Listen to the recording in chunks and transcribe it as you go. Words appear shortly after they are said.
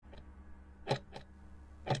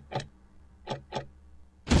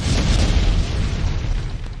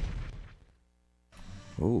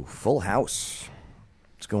Ooh, full house.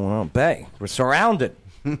 What's going on, Bay? We're surrounded.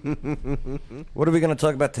 What are we going to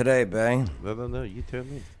talk about today, Bay? No, you tell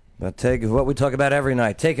me. What we talk about every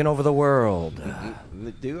night, taking over the world.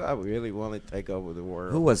 Do I really want to take over the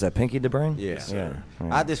world? Who was that, Pinky DeBrain? Yes, Yeah.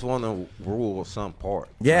 I just want to rule some part.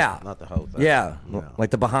 Yeah. Not the whole thing. Yeah, No.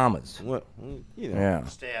 like the Bahamas. Well, Yeah.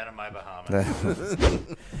 Stay out of my Bahamas.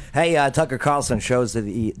 Hey, Tucker Carlson shows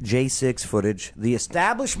the J6 footage the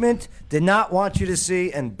establishment did not want you to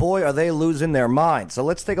see, and boy, are they losing their mind. So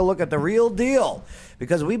let's take a look at the real deal,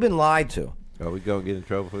 because we've been lied to. Are we going to get in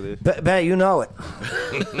trouble for this? Bay, you know it.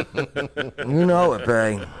 You know it,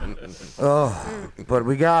 Bay. Oh, but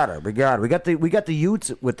we got her. We got the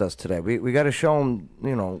youths with us today. We got to show them,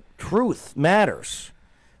 truth matters,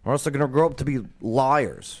 or else they're going to grow up to be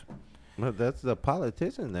liars. Well, that's the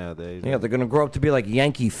politician nowadays. Yeah, they're going to grow up to be like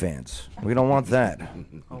Yankee fans. We don't want that.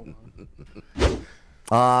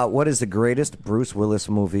 What is the greatest Bruce Willis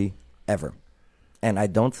movie ever? And I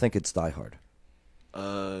don't think it's Die Hard.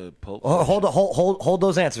 Pulp Hold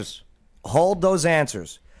those answers. Hold those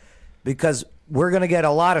answers, because we're going to get a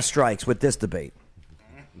lot of strikes with this debate.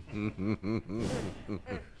 We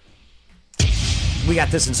got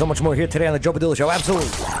this and so much more here today on the Joe Padula Show. Absolutely.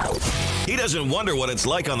 He doesn't wonder what it's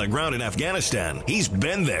like on the ground in Afghanistan. He's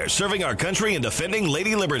been there, serving our country and defending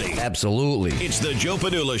Lady Liberty. Absolutely. It's the Joe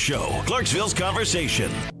Padula Show, Clarksville's Conversation.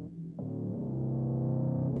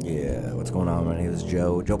 Yeah, what's going on? My name is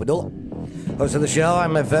Joe Padula. Host of the show,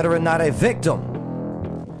 I'm a veteran, not a victim.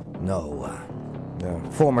 No.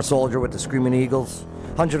 Former soldier with the Screaming Eagles,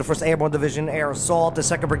 101st Airborne Division, Air Assault, the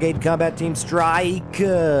 2nd Brigade Combat Team Strike.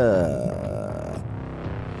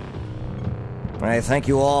 I thank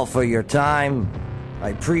you all for your time. I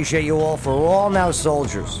appreciate you all, for all now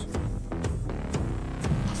soldiers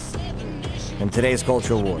in today's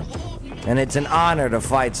cultural war. And it's an honor to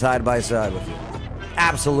fight side by side with you.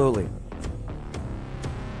 Absolutely.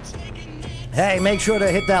 Hey, make sure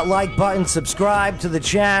to hit that like button, subscribe to the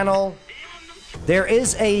channel. There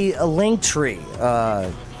is a Linktree.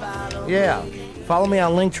 Follow me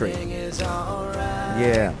on Linktree.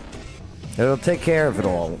 Yeah. It'll take care of it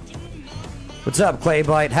all. What's up,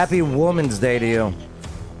 Claybite? Happy Woman's Day to you.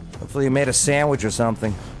 Hopefully you made a sandwich or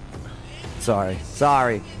something. Sorry.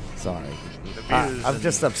 I'm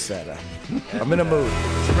just upset. I'm in a mood.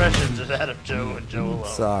 Expressions are that of Joe and Joe alone.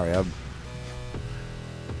 Sorry,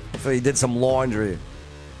 Hopefully you did some laundry.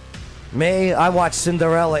 I watched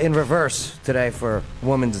Cinderella in reverse today for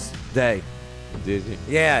Women's Day. Did you?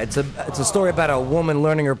 Yeah, it's a story about a woman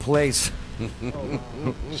learning her place.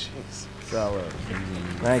 So,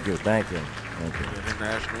 thank you.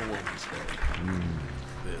 International Women's Day.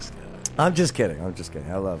 This guy. I'm just kidding.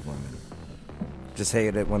 I love women. Just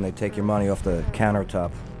hate it when they take your money off the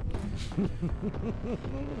countertop.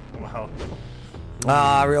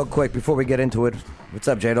 Wow. Real quick before we get into it, what's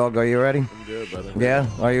up, J-Dog? Are you ready? I'm good, brother. Yeah?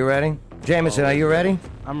 Are you ready? Jameson, are you ready?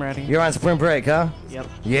 I'm ready. You're on spring break, huh? Yep.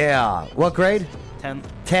 Yeah. What grade? 10th.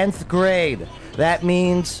 10th grade. That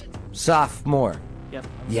means sophomore. Yep.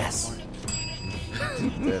 Yes.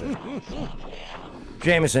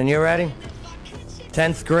 Jameson, you ready?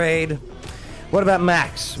 10th grade. What about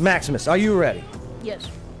Maximus, are you ready? Yes.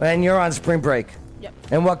 And you're on spring break. Yep.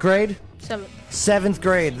 And what grade? 7th. 7th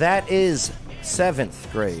grade. That is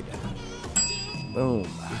 7th grade. Boom.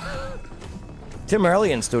 Tim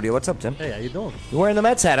Early in studio. What's up, Tim? Hey, how you doing? You're wearing the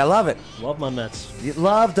Mets hat. I love it. Love my Mets. You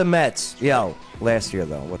love the Mets. Yo, last year,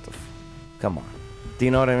 though. What the come on. Do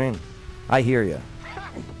you know what I mean? I hear you.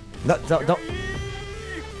 No, don't.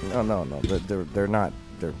 No. They're not.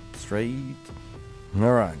 They're straight.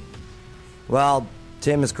 All right. Well,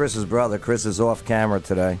 Tim is Chris's brother. Chris is off camera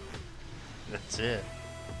today. That's it.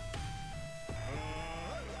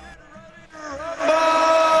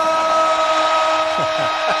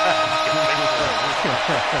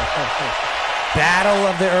 Battle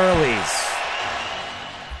of the Earlies.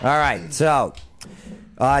 All right, so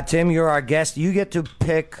Tim, you're our guest. You get to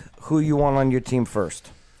pick who you want on your team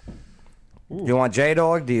first. Do you want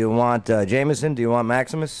J-Dog? Do you want Jameson? Do you want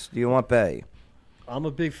Maximus? Do you want Bay? I'm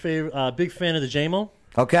a big fan of the JMO.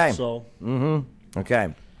 Okay. So.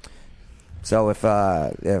 Okay. So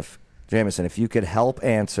if Jameson, if you could help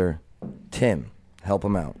answer Tim, help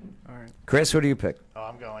him out. All right. Chris, who do you pick? Oh,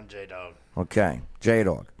 I'm going J-Dog. Okay,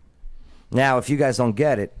 J-Dog. Now, if you guys don't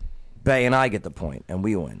get it, Bay and I get the point, and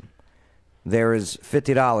we win. There is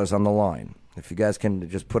 $50 on the line. If you guys can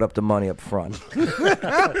just put up the money up front. It'd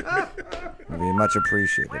be much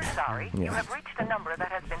appreciated. We're sorry. Yeah. You have reached a number that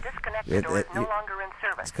has been disconnected or is no longer in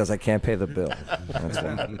service. It's because I can't pay the bill. That's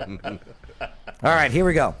why. All right, here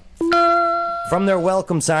we go. From their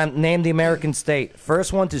welcome sign, name the American state.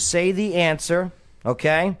 First one to say the answer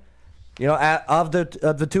Okay? You know, of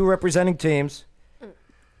the two representing teams,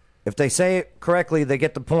 if they say it correctly, they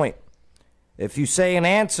get the point. If you say an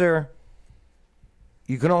answer,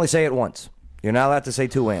 you can only say it once. You're not allowed to say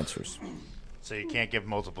two answers. So you can't give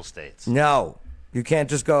multiple states. No. You can't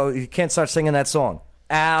just go, you can't start singing that song.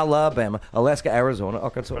 Alabama, Alaska, Arizona,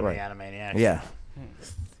 Arkansas. From Right. the Animaniacs. Yeah.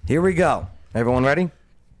 Here we go. Everyone ready?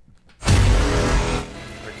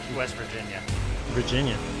 West Virginia.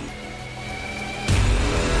 Virginia.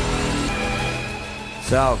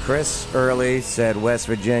 So, Chris Early said West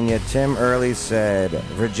Virginia. Tim Early said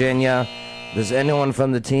Virginia. Does anyone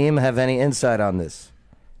from the team have any insight on this?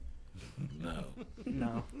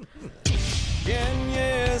 No.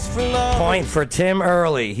 Point for Tim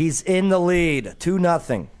Early. He's in the lead.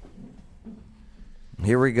 2-0.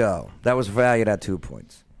 Here we go. That was valued at 2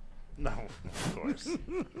 points. No, of course.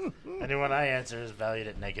 Anyone I answer is valued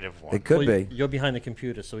at -1. It could be. You're behind the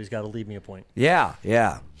computer, so he's got to leave me a point. Yeah.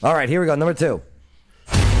 All right, here we go. Number 2.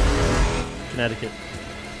 Connecticut.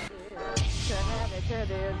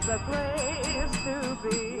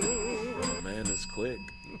 Man, it's quick.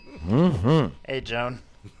 Hey, Joan.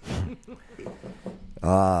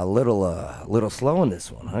 Little slow in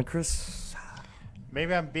this one, huh, Chris?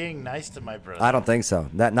 Maybe I'm being nice to my brother. I don't think so.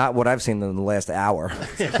 Not what I've seen in the last hour.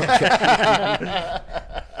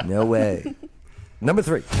 No way. Number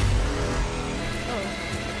 3.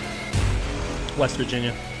 West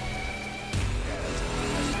Virginia.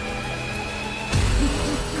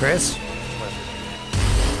 Chris?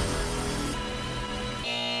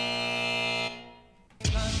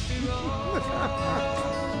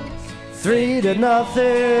 Three to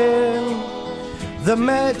nothing. The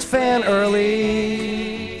Mets fan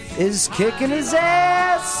Early is kicking his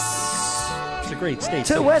ass It's a great state.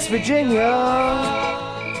 to West Virginia,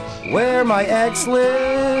 where my ex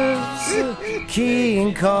lives,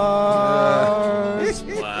 keying cars,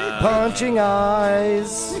 punching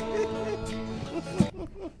eyes.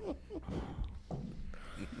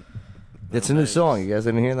 It's a new song. You guys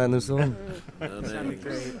didn't hear that new song?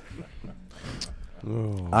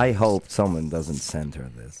 I hope someone doesn't send her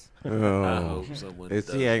this. I hope someone If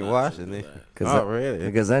does she ain't not watching do it. that. Oh, really?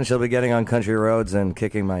 Because then she'll be getting on country roads and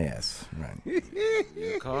kicking my ass. Right.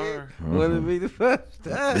 Your car. Wouldn't be the first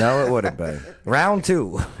time. No, it wouldn't be. Round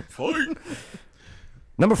 2.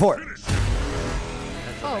 Number 4.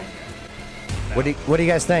 Oh, What do you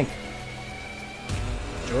guys think?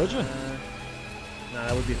 Georgia? Nah,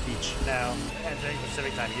 that would be a peach. Now, entering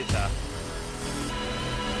Pacific Time, Utah.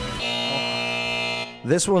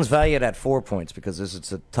 This one's valued at 4 points because this is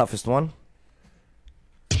the toughest one.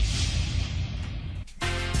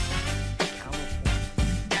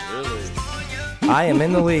 Really? I am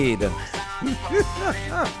in the lead.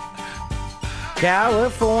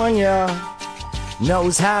 California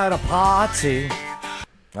knows how to party.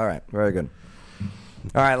 All right, very good.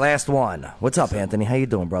 All right, last one. What's up, Anthony? How you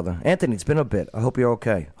doing, brother? Anthony, it's been a bit. I hope you're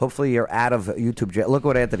okay. Hopefully you're out of YouTube jail. Look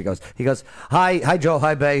what Anthony goes. He goes, hi Joe,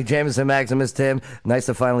 hi Bay, Jameson, Maximus, Tim. Nice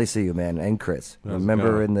to finally see you, man. And Chris.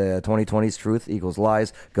 Remember in the 2020s, truth equals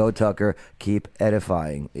lies. Go Tucker. Keep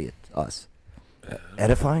edifying us.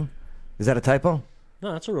 Edifying? Is that a typo?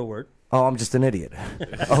 No, that's a real word. Oh, I'm just an idiot.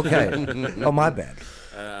 Okay. Oh, my bad.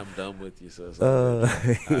 I'm done with you, so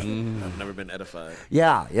I've never been edified.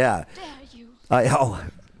 Yeah. dare you?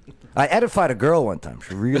 I edified a girl one time.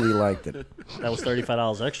 She really liked it. That was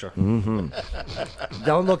 $35 extra.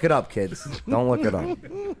 Don't look it up, kids. Don't look it up.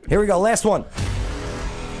 Here we go. Last one.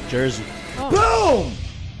 Jersey. Boom!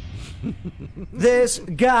 This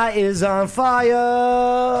guy is on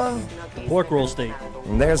fire. Pork roll state.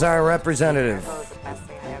 And there's our representative.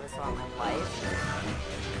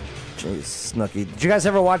 Jeez, Snooky. Did you guys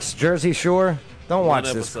ever watch Jersey Shore? Don't watch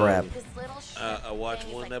One this episode. crap. I watched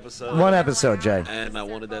one episode. One episode, Jay. And I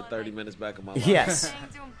wanted that 30 minutes back of my life. Yes.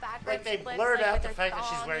 Like they blurred out the fact that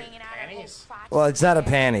she's wearing panties. Well, it's not a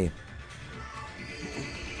panty.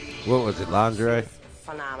 What was it, lingerie?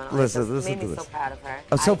 Phenomenal. Listen, It just listen made to me this. so proud of her.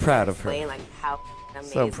 I'm so I can't proud of her. explain, like, how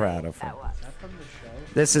amazing So proud of her. that was.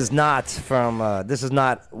 This is not from. This is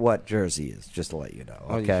not what Jersey is. Just to let you know.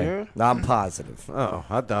 Are you Okay. sure? I'm positive. Oh,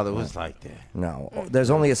 I thought it was like that. No, there's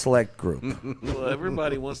only a select group. Well,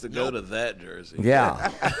 everybody wants to go to that Jersey. Yeah.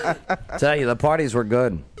 Tell you, the parties were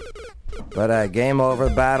good. But game over,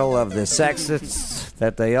 battle of the sexists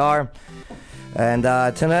that they are. And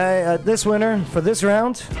tonight, this winner for this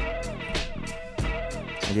round.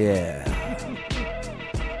 Yeah.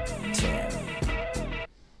 Tim.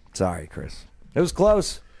 Sorry, Chris. It was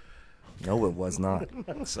close. No, it was not.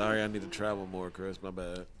 Sorry, I need to travel more, Chris. My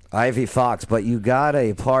bad. Ivy Fox, but you got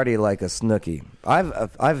a party like a Snooki.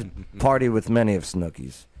 I've partied with many of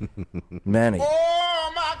Snooki's. Many.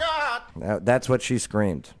 Oh, my God. That's what she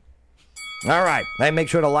screamed. All right. Hey, make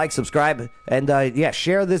sure to like, subscribe, and,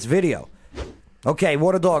 share this video. Okay,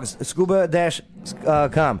 Water Dogs,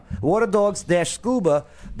 scuba-com.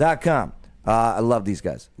 waterdogs-scuba.com. I love these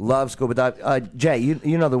guys. Love Scuba Dive. Jay,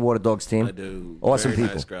 you know the Water Dogs team. I do. Awesome Very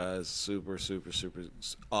people. Nice guys. Super, super, super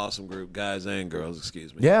awesome group. Guys and girls,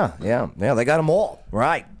 excuse me. Yeah. They got them all.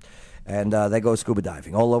 Right. And they go scuba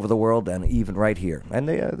diving all over the world and even right here. And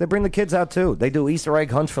they bring the kids out, too. They do Easter egg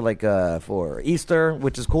hunts for Easter,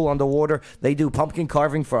 which is cool underwater. They do pumpkin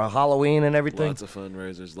carving for Halloween and everything. Lots of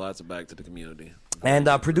fundraisers. Lots of back to the community. And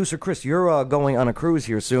producer Chris, you're going on a cruise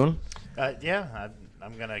here soon.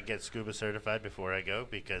 I'm going to get scuba certified before I go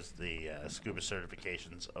because the scuba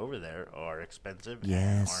certifications over there are expensive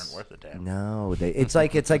and aren't worth a damn. No, it's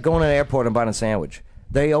like going to an airport and buying a sandwich.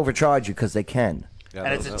 They overcharge you because they can.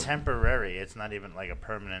 And it's a temporary. It's not even like a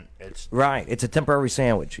permanent. It's right. It's a temporary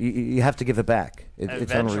sandwich. You have to give it back.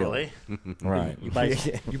 It's unreal. eventually. Right. You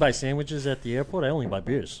buy sandwiches at the airport? I only buy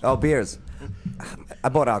beers. Oh, beers. I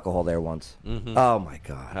bought alcohol there once. Mm-hmm. Oh, my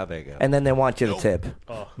God. How'd they go? And then they want you to tip.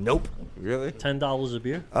 Oh. Nope. Really? $10 a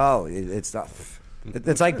beer? Oh, it's not.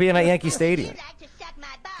 It's like being at Yankee Stadium.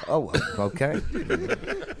 Oh, okay.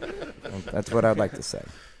 That's what I'd like to say.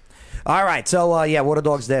 All right, so,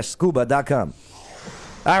 waterdogs-scuba.com.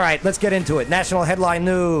 All right, let's get into it. National headline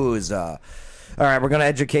news. All right, we're going to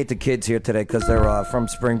educate the kids here today because they're from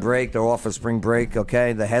spring break. They're off for spring break,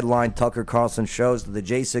 okay? The headline, Tucker Carlson shows the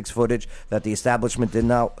J6 footage that the establishment did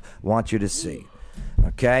not want you to see.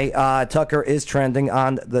 Okay? Tucker is trending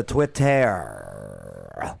on the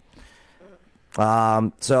Twitter.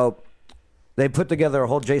 So they put together a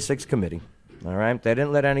whole J6 committee, all right? They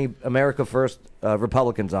didn't let any America First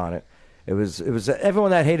Republicans on it. It was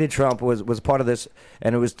everyone that hated Trump was part of this,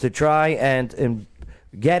 and it was to try and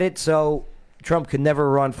get it so Trump could never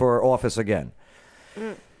run for office again.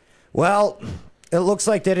 Well, it looks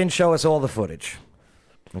like they didn't show us all the footage,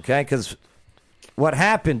 okay? Because what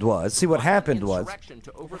happened was, in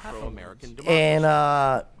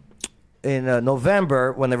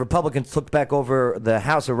November, when the Republicans took back over the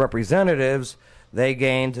House of Representatives, they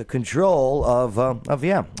gained control of a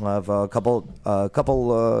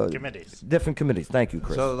couple Committees. different committees. Thank you,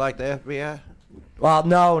 Chris. So like the FBI? Well,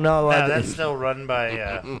 no. No, that's still run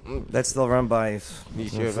by. That's still run by. You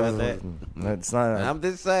sure about that? It's not. I'm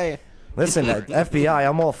just saying. Listen, FBI,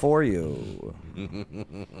 I'm all for you.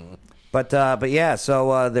 But yeah,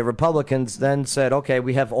 so the Republicans then said, okay,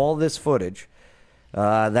 we have all this footage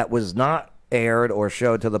that was not aired or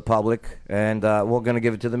showed to the public, and we're going to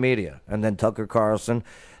give it to the media. And then Tucker Carlson,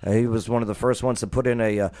 he was one of the first ones to put in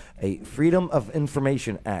a Freedom of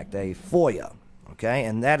Information Act, a FOIA. Okay,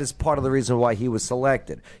 and that is part of the reason why he was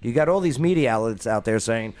selected. You got all these media outlets out there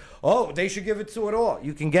saying, oh, they should give it to it all.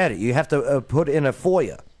 You can get it. You have to put in a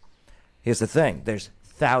FOIA. Here's the thing. There's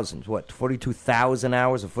thousands, 42,000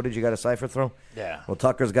 hours of footage you got to cipher through? Yeah. Well,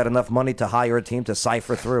 Tucker's got enough money to hire a team to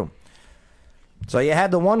cipher through. So you had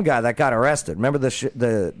the one guy that got arrested. Remember the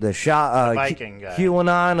Viking guy.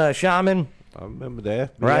 QAnon shaman? I remember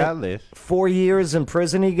that. Right? List. 4 years in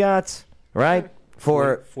prison he got, right?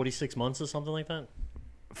 For 46 months or something like that?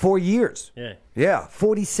 4 years. Yeah. Yeah,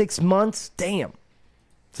 46 months. Damn.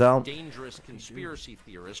 So dangerous conspiracy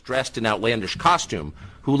theorist dressed in outlandish costume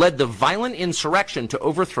who led the violent insurrection to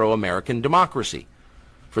overthrow American democracy.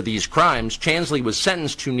 For these crimes, Chansley was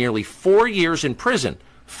sentenced to nearly 4 years in prison,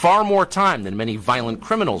 far more time than many violent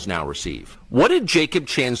criminals now receive. What did Jacob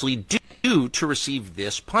Chansley do to receive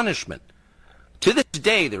this punishment? To this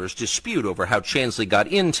day, there is dispute over how Chansley got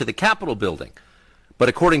into the Capitol building. But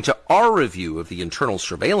according to our review of the internal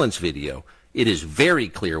surveillance video, it is very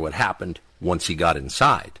clear what happened once he got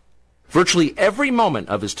inside. Virtually every moment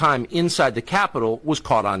of his time inside the Capitol was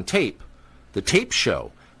caught on tape. The tapes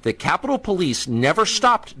show that Capitol Police never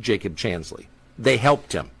stopped Jacob Chansley. They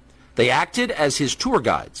helped him. They acted as his tour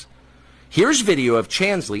guides. Here's video of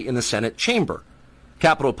Chansley in the Senate chamber.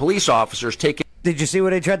 Capitol Police officers taking... Did you see what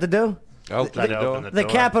they tried to do? Tried to open the The door.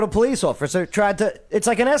 Capitol Police officer tried to... It's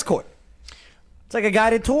like an escort. It's like a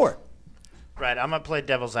guided tour. Right, I'm going to play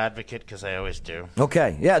devil's advocate because I always do.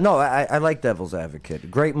 Okay. Yeah, no, I like Devil's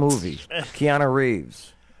Advocate. Great movie. Keanu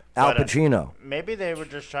Reeves. Al But, Pacino. Maybe they were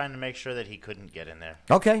just trying to make sure that he couldn't get in there.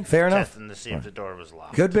 Okay, fair enough. Testing to see if the door was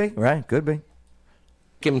locked. Could be, right? Could be.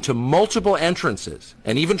 him to multiple entrances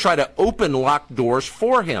and even try to open locked doors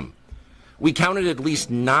for him. We counted at least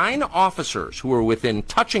 9 officers who were within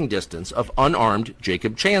touching distance of unarmed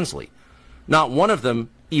Jacob Chansley. Not one of them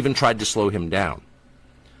even tried to slow him down.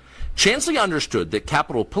 Chansley understood that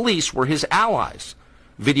Capitol Police were his allies.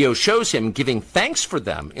 Video shows him giving thanks for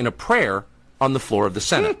them in a prayer on the floor of the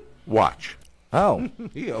Senate. Watch. Oh.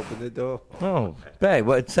 He opened the door. Oh. Hey,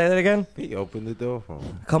 what? Say that again? He opened the door for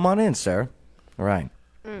him. Come on in, sir. All right.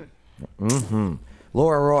 Mm-hmm.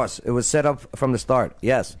 Laura Ross, it was set up from the start.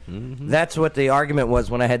 Yes. Mm-hmm. That's what the argument was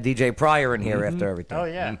when I had DJ Pryor in here after everything. Oh,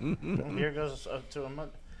 yeah. Well, here goes to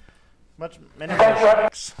many more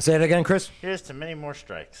strikes. Say it again, Chris. Here's to many more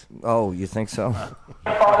strikes. Oh, you think so?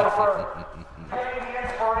 Father, for giving the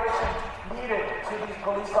inspiration needed to these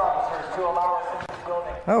police officers to allow us into the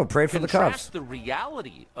building. Oh, pray for the cops. Contrast the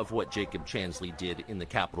reality of what Jacob Chansley did in the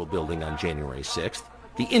Capitol building on January 6th.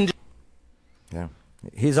 Yeah.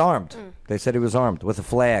 He's armed. They said he was armed with a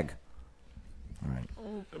flag. All right.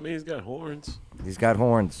 I mean, he's got horns. He's got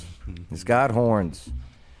horns. He's got horns.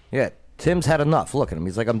 Yeah, Tim's had enough. Look at him.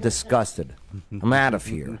 He's like, I'm disgusted. I'm out of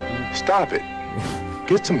here. Stop it.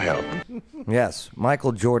 Get some help. Yes,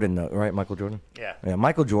 Michael Jordan knows. Right, Michael Jordan? Yeah. Yeah,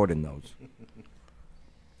 Michael Jordan knows.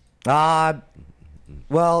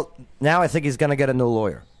 Well, now I think he's going to get a new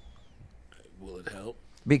lawyer. Will it help?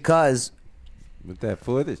 Because... With that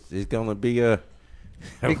footage, it's going to be a...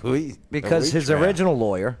 because his original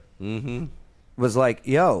lawyer was like,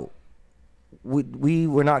 yo, we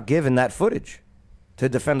were not given that footage to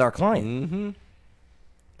defend our client. Mm-hmm.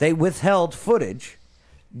 They withheld footage.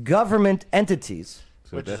 Government entities.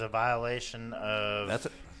 Which is a violation of...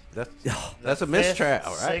 That's a mistrial,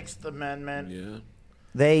 right? Sixth Amendment. Yeah.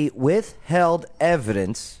 They withheld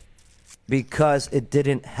evidence because it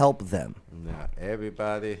didn't help them. Now,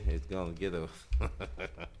 everybody is going to get a...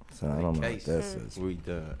 So I don't know what this is. We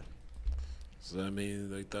done. Does that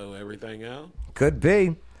mean they throw everything out? Could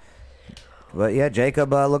be. But yeah,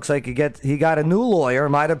 Jacob looks like he got a new lawyer.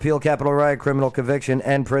 Might appeal capital riot, criminal conviction,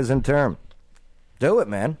 and prison term. Do it,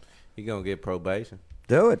 man. He going to get probation.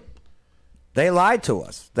 Do it. They lied to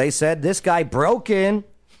us. They said this guy broke in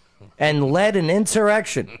and led an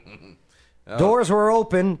insurrection. Doors were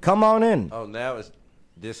open. Come on in. Oh, now it's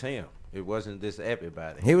this him. It wasn't this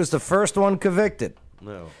everybody. He was the first one convicted.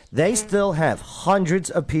 No. They still have hundreds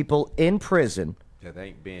of people in prison. That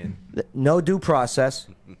ain't been. No due process.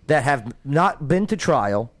 That have not been to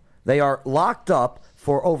trial. They are locked up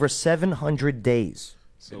for over 700 days.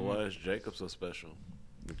 So why is Jacob so special?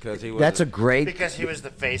 Because he was. That's a great. Because he was the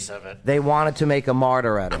face of it. They wanted to make a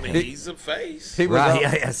martyr out of him. I mean, he's a face. He was right, on,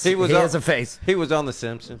 yes. He has a face. He was on The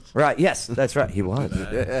Simpsons. Right, yes, that's right. He was.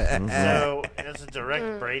 So it's a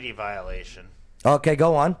direct Brady violation. Okay,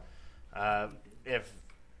 go on. If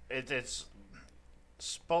it's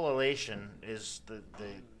spoliation is the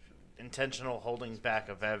intentional holding back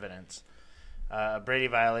of evidence. A Brady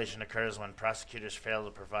violation occurs when prosecutors fail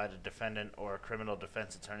to provide a defendant or criminal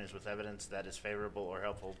defense attorneys with evidence that is favorable or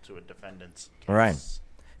helpful to a defendant's case. Right.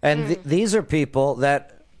 And these are people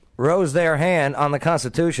that rose their hand on the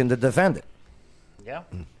Constitution to defend it. Yeah.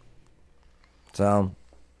 So,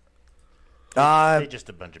 they're just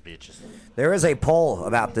a bunch of bitches. There is a poll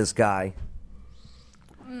about this guy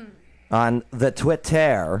on the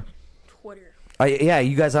Twitter. Yeah,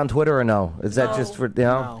 you guys on Twitter or no? Is that just for,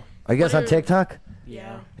 No. Are you guys on TikTok?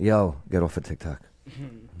 Yeah. Yo, get off of TikTok.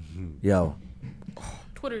 Yo.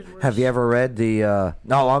 Twitter's worse. Have you ever read the,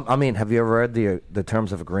 have you ever read the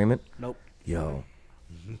terms of agreement? Nope. Yo.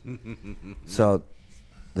 So,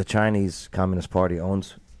 the Chinese Communist Party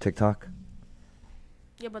owns TikTok?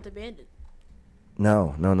 Yeah, but they banned it.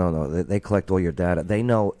 No. They collect all your data. They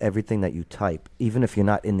know everything that you type, even if you're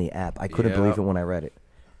not in the app. I couldn't believe it when I read it.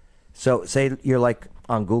 So, say you're like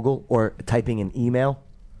on Google or typing an email.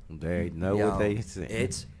 They know what they say.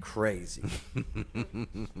 It's crazy.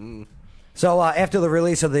 So, after the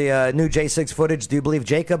release of the new J6 footage, do you believe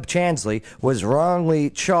Jacob Chansley was wrongly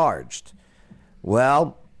charged?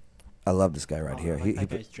 Well, I love this guy right here. I like that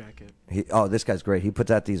guy's jacket. This guy's great. He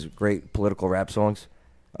puts out these great political rap songs.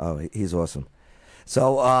 Oh, he's awesome.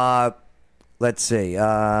 So, let's see.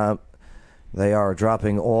 They are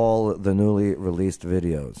dropping all the newly released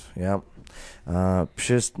videos. Yep.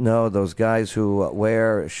 Just know those guys who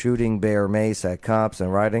wear shooting bear mace at cops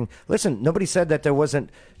and riding. Listen, nobody said that there wasn't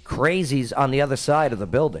crazies on the other side of the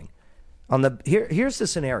building. Here's the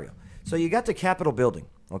scenario. So you got the Capitol building,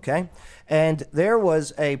 okay? And there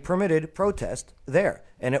was a permitted protest there,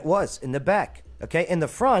 and it was in the back, okay? In the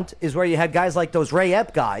front is where you had guys like those Ray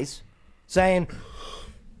Ep guys saying,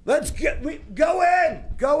 go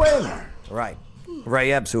in. Right.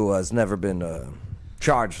 Ray Epps, who has never been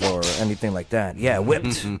charged or anything like that. Yeah,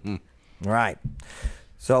 whipped. Right.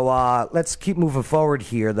 So let's keep moving forward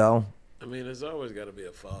here, though. I mean, there's always got to be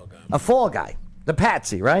a fall guy. A fall guy. The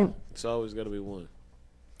patsy, right? It's always got to be one.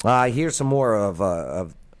 Here's some more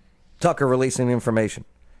of Tucker releasing information.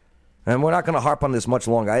 And we're not going to harp on this much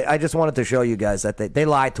longer. I just wanted to show you guys that they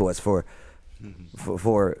lied to us for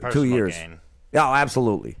 2 years. Gain. Oh,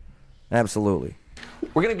 absolutely. Absolutely.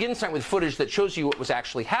 We're going to begin tonight with footage that shows you what was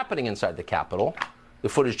actually happening inside the Capitol. The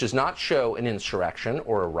footage does not show an insurrection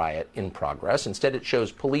or a riot in progress. Instead, it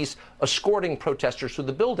shows police escorting protesters through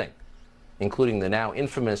the building, including the now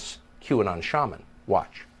infamous QAnon shaman.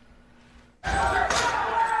 Watch.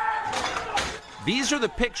 These are the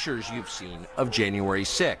pictures you've seen of January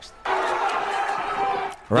 6th.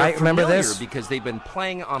 Right, remember this? Because they've been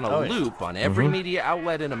playing on a loop on every media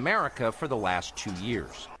outlet in America for the last 2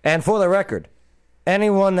 years. And for the record,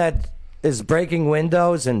 anyone that is breaking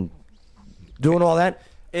windows and doing all that,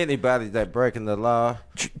 Anybody that breaking the law,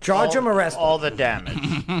 charge them, arrest them. All the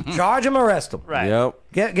damage. Charge them, arrest them. Right. Yep.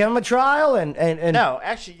 Give them a trial and No,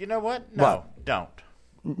 actually, you know what? No,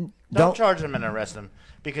 What? Don't charge them and arrest them,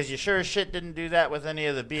 because you sure as shit didn't do that with any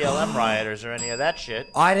of the BLM rioters or any of that shit.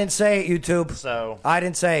 I didn't say it, YouTube. So I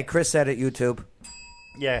didn't say it. Chris said it, YouTube.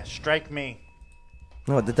 yeah, strike me.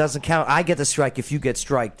 No, that doesn't count. I get the strike if you get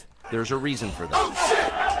striked. There's a reason for that.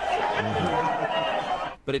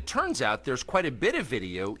 But it turns out there's quite a bit of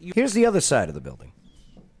video Here's the other side of the building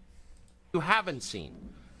you haven't seen.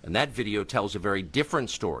 And that video tells a very different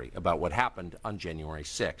story about what happened on January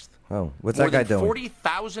 6th. Oh, what's that guy doing?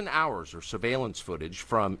 40,000 hours of surveillance footage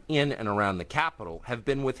from in and around the Capitol have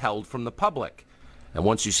been withheld from the public. And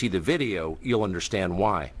once you see the video, you'll understand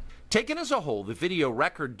why. Taken as a whole, the video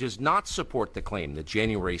record does not support the claim that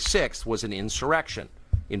January 6th was an insurrection.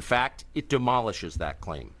 In fact, it demolishes that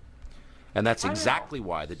claim. And that's exactly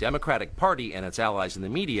why the Democratic Party and its allies in the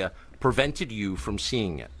media prevented you from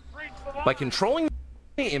seeing it. By controlling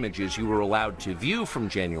the images you were allowed to view from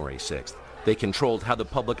January 6th, they controlled how the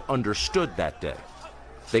public understood that day.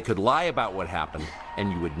 They could lie about what happened,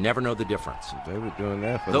 and you would never know the difference. They were doing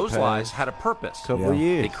that for Those the past lies had a purpose. couple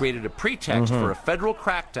years. They created a pretext for a federal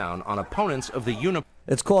crackdown on opponents of the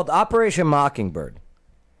It's called Operation Mockingbird.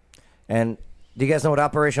 And do you guys know what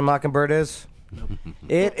Operation Mockingbird is?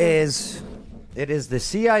 It is the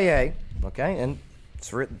CIA, okay? And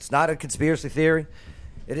it's not a conspiracy theory.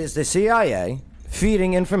 It is the CIA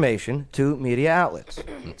feeding information to media outlets.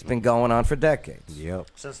 It's been going on for decades. Yep.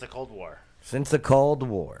 Since the Cold War. Since the Cold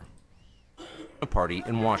War. Party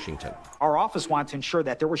in Washington. Our office wanted to ensure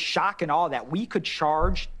that there was shock and awe, that we could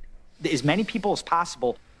charge as many people as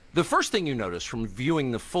possible. The first thing you notice from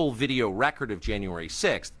viewing the full video record of January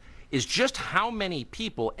 6th is just how many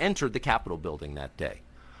people entered the Capitol building that day.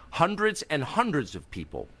 Hundreds and hundreds of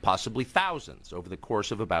people, possibly thousands, over the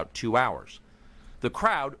course of about 2 hours. The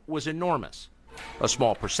crowd was enormous. A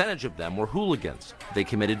small percentage of them were hooligans. They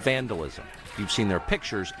committed vandalism. You've seen their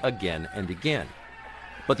pictures again and again.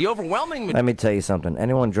 But the overwhelming... Let me tell you something.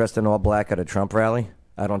 Anyone dressed in all black at a Trump rally,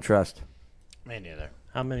 I don't trust. Me neither.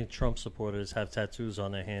 How many Trump supporters have tattoos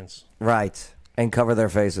on their hands? Right. And cover their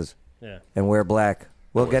faces. Yeah. And wear black.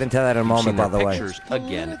 We'll get into that in a moment, by the way. Pictures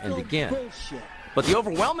again and again. But the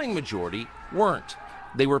overwhelming majority weren't.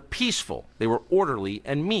 They were peaceful. They were orderly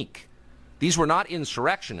and meek. These were not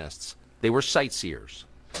insurrectionists. They were sightseers.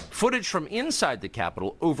 Footage from inside the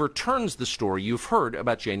Capitol overturns the story you've heard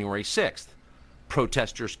about January 6th.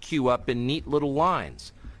 Protesters queue up in neat little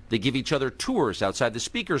lines. They give each other tours outside the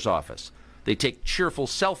Speaker's office. They take cheerful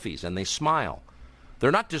selfies and they smile.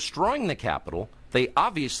 They're not destroying the Capitol. They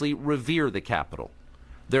obviously revere the Capitol.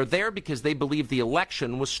 They're there because they believe the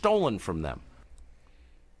election was stolen from them.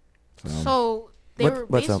 So they were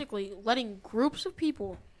what's up? basically letting groups of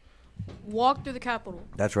people walk through the Capitol.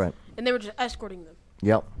 That's right. And they were just escorting them.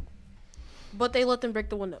 Yep. But they let them break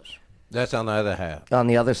the windows. That's on the other half. On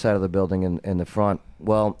the other side of the building in the front.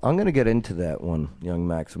 Well, I'm going to get into that one, young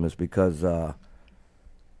Maximus, because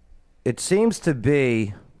it seems to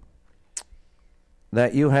be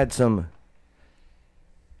that you had some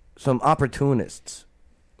opportunists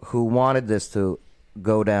who wanted this to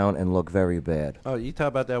go down and look very bad. Oh, you talk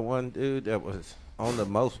about that one dude that was on the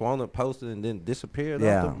most wanted poster and then disappeared?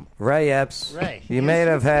 Yeah, Ray Epps. Ray. You may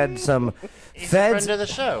have had some He's feds, a friend of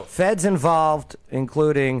the show. feds involved,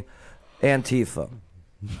 including Antifa.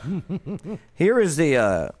 Here is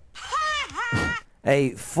the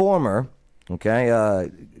a former,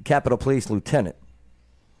 Capitol Police lieutenant.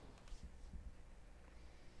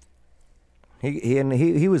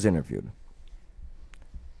 He was interviewed.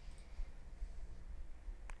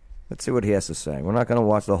 Let's see what he has to say. We're not going to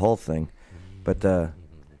watch the whole thing, but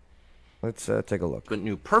let's take a look. But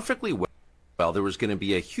knew perfectly well there was going to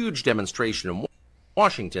be a huge demonstration in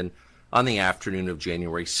Washington on the afternoon of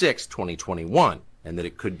January 6, 2021, and that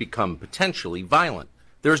it could become potentially violent.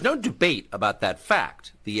 There is no debate about that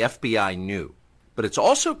fact. The FBI knew. But it's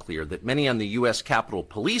also clear that many on the U.S. Capitol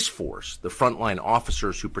Police Force, the frontline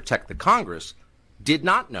officers who protect the Congress, did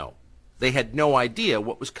not know. They had no idea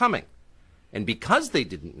what was coming. And because they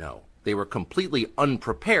didn't know, they were completely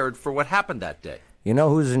unprepared for what happened that day. You know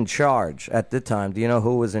who's in charge at the time? Do you know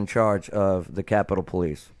who was in charge of the Capitol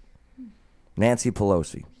Police? Nancy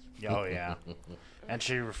Pelosi. Oh, yeah. And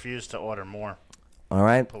she refused to order more. All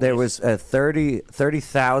right? Police. There was a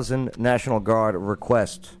 30,000 National Guard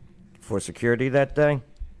request for security that day.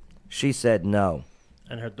 She said no.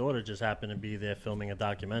 And her daughter just happened to be there filming a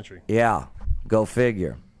documentary. Yeah, go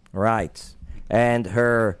figure. Right. And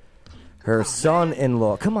her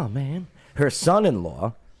son-in-law, come on, man. Her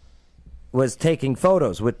son-in-law was taking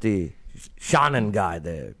photos with the Shannon guy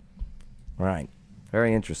there. Right.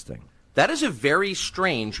 Very interesting. That is a very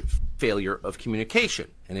strange failure of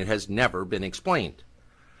communication, and it has never been explained.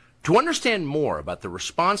 To understand more about the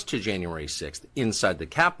response to January 6th inside the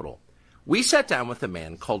Capitol, we sat down with a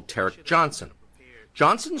man called Tarek Johnson.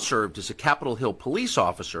 Johnson served as a Capitol Hill police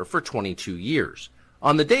officer for 22 years.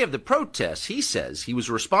 On the day of the protests, he says he was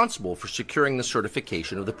responsible for securing the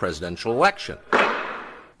certification of the presidential election.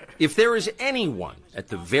 If there is anyone at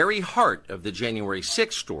the very heart of the January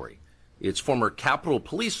 6th story, it's former Capitol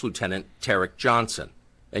Police Lieutenant Tarek Johnson.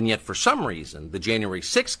 And yet, for some reason, the January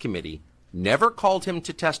 6th committee never called him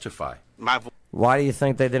to testify. Why do you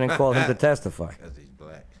think they didn't call him to testify? Because he's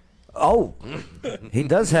black. Oh, he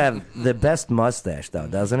does have the best mustache, though,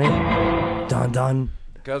 doesn't he? Dun dun.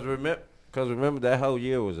 Because remember that whole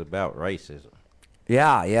year was about racism.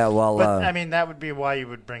 Yeah, well... But, I mean, that would be why you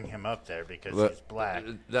would bring him up there, because he's black.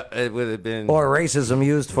 It would have been... Or racism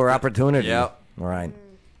used for opportunity. Yep. Right.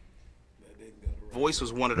 Voice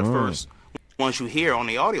was one of the first ones you hear on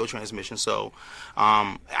the audio transmission, so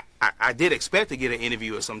I did expect to get an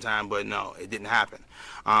interview at some time, but no, it didn't happen.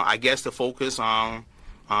 I guess the focus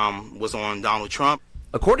was on Donald Trump.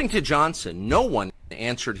 According to Johnson, no one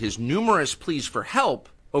answered his numerous pleas for help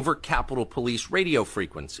over Capitol Police radio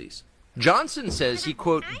frequencies. Johnson says he,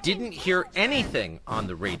 quote, didn't hear anything on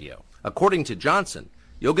the radio. According to Johnson,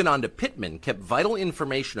 Yogananda Pittman kept vital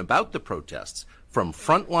information about the protests from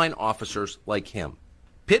frontline officers like him.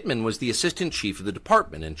 Pittman was the assistant chief of the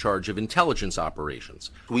department in charge of intelligence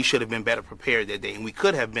operations. We should have been better prepared that day, and we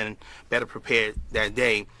could have been better prepared that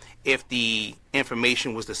day if the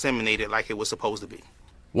information was disseminated like it was supposed to be.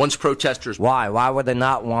 Once protesters... Why? Why would they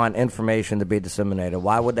not want information to be disseminated?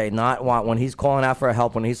 Why would they not want, when he's calling out for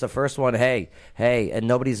help, when he's the first one, hey, and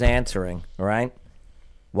nobody's answering, right?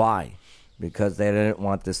 Why? Because they didn't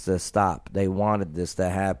want this to stop. They wanted this to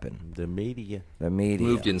happen. The media.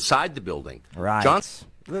 Moved inside the building. Right. Johnson...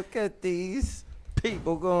 Look at these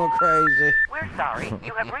people going crazy. We're sorry.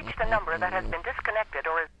 You have reached a number that has been disconnected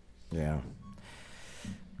or is...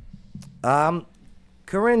 Yeah.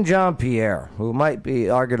 Corinne Jean-Pierre, who might be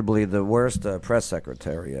arguably the worst press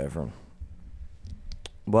secretary ever.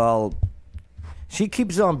 Well, she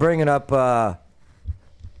keeps on bringing up...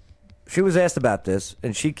 she was asked about this,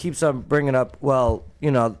 and she keeps on bringing up, well,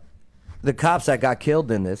 you know, the cops that got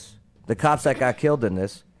killed in this.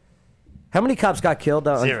 How many cops got killed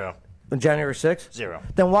on 0. On January 6th? 0.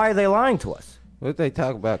 Then why are they lying to us? What they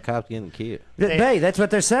talk about cops getting killed? Hey, that's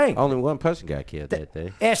what they're saying. Only one person got killed that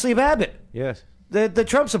day. Ashley Babbitt. Yes. The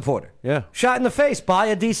Trump supporter. Yeah. Shot in the face by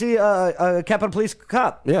a D.C. Capitol Police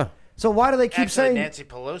cop. Yeah. So why do they keep saying... Nancy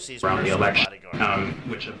Pelosi's around the election, bodyguard.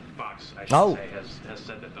 which Fox, I should say, has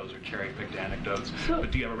said that those are cherry-picked anecdotes. So,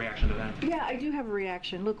 but do you have a reaction to that? Yeah, I do have a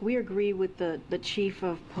reaction. Look, we agree with the chief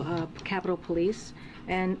of Capitol Police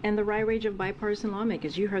and the range of bipartisan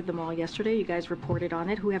lawmakers. You heard them all yesterday. You guys reported on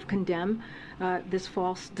it, who have condemned this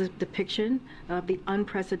false depiction of the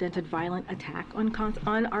unprecedented violent attack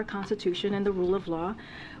on our Constitution and the rule of law,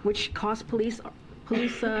 which cost police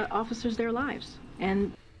officers their lives.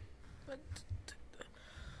 And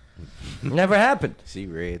never happened. She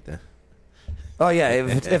read that. Oh, yeah.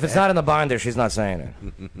 If it's not in the binder, she's not saying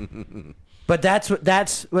it. But that's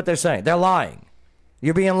what they're saying. They're lying.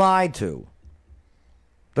 You're being lied to.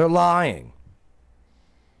 They're lying.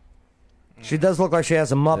 She does look like she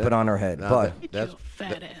has a Muppet on her head, but that's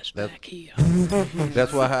fat ass back here.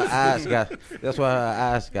 That's why her eyes got. That's why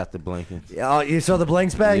her eyes got the blinking. Oh, you saw the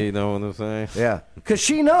blinks, babe? You know what I'm saying? Yeah, because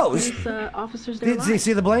she knows. Police officers, Did you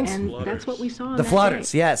see the blinks? And that's what we saw. On the that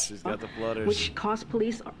flutters, day. yes. She's got the flutters. Which cost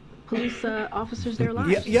police officers their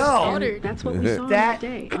lives. Yo, and that's what we saw on that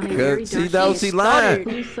day. On a very she dark knows day. she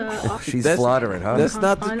lying. She's fluttering, huh? That's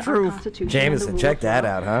not the truth. Jameson, check that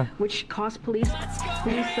out, huh? Which cost police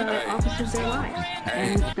police officers their lives.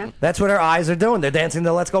 And That's what our eyes are doing. They're dancing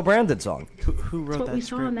the "Let's Go Brandon" song. Who wrote what we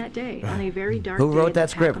saw on that day, on a very dark day. Who wrote that attack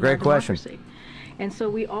script? on Great our question. democracy. And so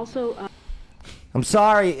we also. I'm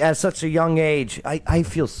sorry, at such a young age, I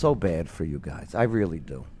feel so bad for you guys. I really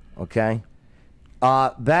do. Okay.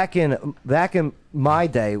 Back in my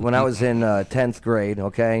day when I was in 10th grade,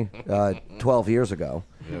 okay, 12 years ago.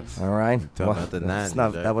 Yes. All right. Talking about the that's 90s,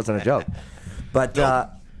 not- right? that wasn't a joke. But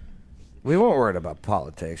we weren't worried about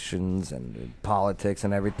politicians and politics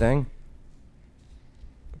and everything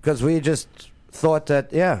because we just thought that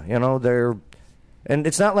they're, and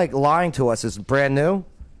it's not like lying to us is brand new.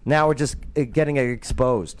 Now we're just getting it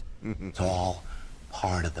exposed. It's all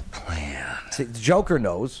part of the plan. See, the Joker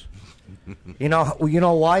knows. You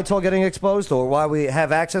know why it's all getting exposed, or why we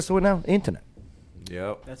have access to it now? Internet.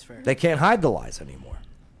 Yep. That's fair. They can't hide the lies anymore.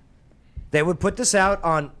 They would put this out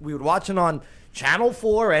on. We would watch it on Channel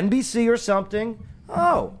 4, NBC, or something.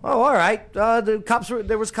 Oh, all right.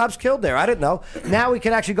 There was cops killed there. I didn't know. Now we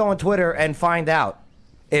can actually go on Twitter and find out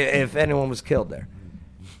if anyone was killed there.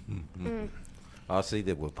 I'll see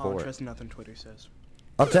the I don't report. trust nothing Twitter says.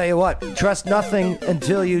 I'll tell you what. Trust nothing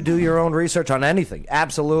until you do your own research on anything.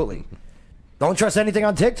 Absolutely. Don't trust anything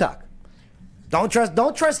on TikTok. Don't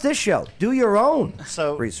trust this show. Do your own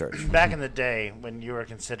research. Back in the day, when you were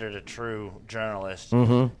considered a true journalist,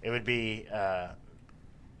 Mhm. it would be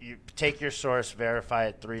you take your source, verify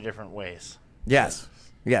it 3 different ways. Yes.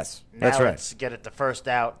 Yes. Now That's right. it's get it the first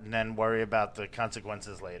out and then worry about the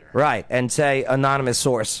consequences later. Right, and say anonymous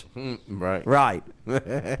source. Right. Right.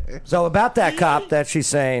 So about that cop that she's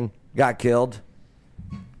saying got killed,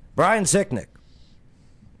 Brian Sicknick.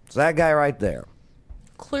 It's that guy right there.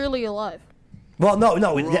 Clearly alive. Well, no,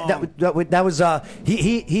 that was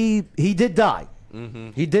he did die.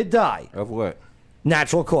 Mm-hmm. He did die Of what?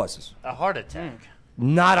 natural causes. A heart attack.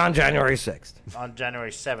 Not on January 6th. On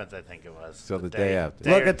January 7th, I think it was. So the day after.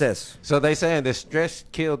 Look at this. So they saying the stress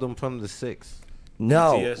killed him from the 6th.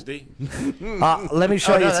 No. PTSD. Let me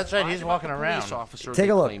show you. No, that's right. He's walking around. Police officer Take they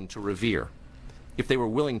a look. claim to revere. If they were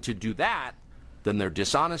willing to do that, then their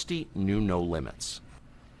dishonesty knew no limits.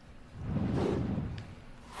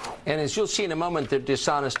 And as you'll see in a moment, their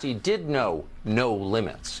dishonesty did know no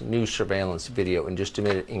limits. New surveillance video in just a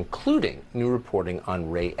minute, including new reporting on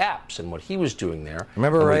Ray Epps and what he was doing there.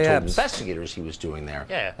 Remember and what Ray he told Epps? investigators he was doing there,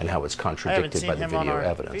 Yeah. and how it's I haven't contradicted seen by the him on video our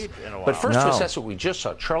evidence. feed in a But while. first, to No. assess what we just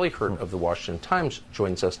saw, Charlie Hurt of the Washington Times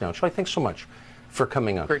joins us now. Charlie, thanks so much for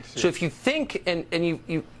coming on. Great to see So you. if you think, and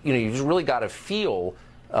you just really got a feel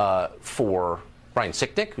for Brian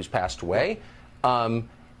Sicknick, who's passed away,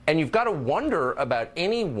 and you've got to wonder about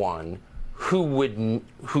anyone who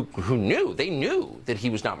knew that he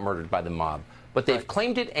was not murdered by the mob, but they've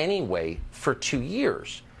claimed it anyway for 2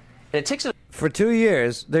 years. And it takes For 2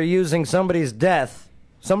 years, they're using somebody's death,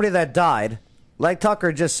 somebody that died, like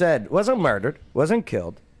Tucker just said, wasn't murdered, wasn't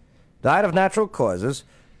killed, died of natural causes.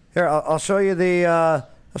 Here, I'll show you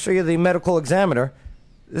the medical examiner.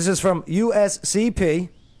 This is from USCP,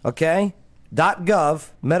 okay? .gov.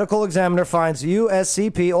 Medical examiner finds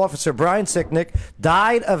USCP officer Brian Sicknick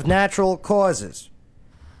died of natural causes.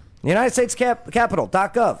 United States Capitol.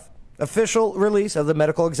 .gov. Official release of the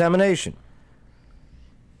medical examination.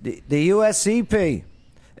 The USCP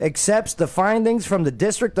accepts the findings from the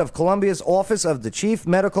District of Columbia's Office of the Chief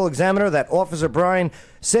Medical Examiner that Officer Brian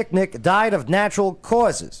Sicknick died of natural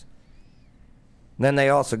causes. Then they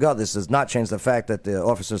also go, this does not change the fact that the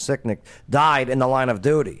Officer Sicknick died in the line of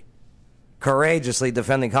duty, courageously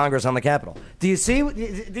defending Congress on the Capitol. Do you see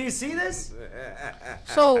this?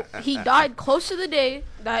 So he died close to the day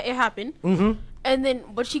that it happened. Mm-hmm. And then,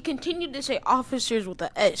 but she continued to say officers with a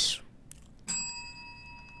S.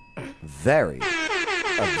 Very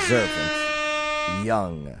observant,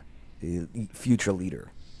 young, future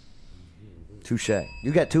leader. Touche.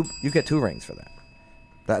 You get two rings for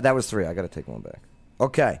that. That was 3. I got to take one back.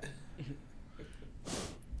 Okay.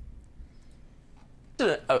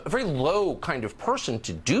 a very low kind of person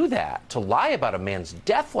to do that, to lie about a man's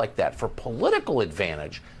death like that for political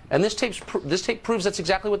advantage. And this tape proves that's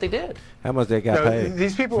exactly what they did. How much they got paid?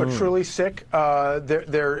 These people are truly sick. You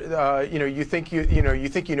think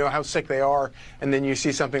you know how sick they are, and then you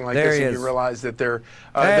see something like There this, he and is. you realize that there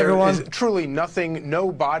everyone. is truly nothing,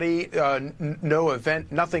 no body, no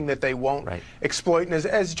event, nothing that they won't exploit. And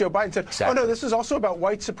as Joe Biden said, oh no, this is also about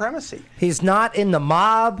white supremacy. He's not in the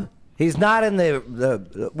mob. He's not in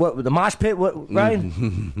the mosh pit. Right?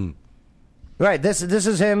 Right. This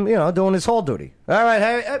is him. Doing his whole duty. All right,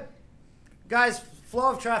 hey, guys,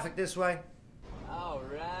 flow of traffic this way. All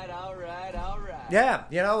right. Yeah,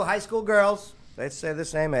 high school girls. They say the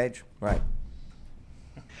same age. Right.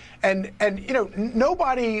 And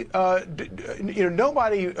nobody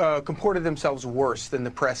comported themselves worse than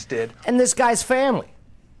the press did. And this guy's family,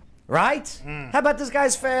 right? How about this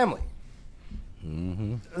guy's family?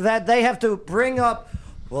 That they have to bring up,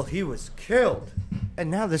 well, he was killed. And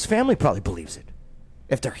now this family probably believes it.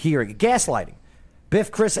 If they're hearing it. Gaslighting. Biff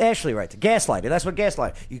Chris Ashley writes, gaslighting. That's what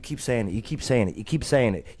gaslighting. You keep saying it. You keep saying it. You keep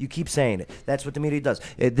saying it. You keep saying it. That's what the media does.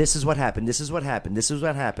 This is what happened. This is what happened. This is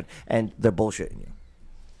what happened. And they're bullshitting you.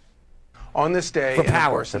 On this day, for and of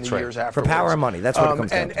power, course, in the years afterwards. For power and money. That's what it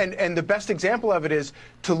comes down to. And the best example of it is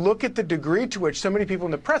to look at the degree to which so many people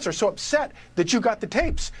in the press are so upset that you got the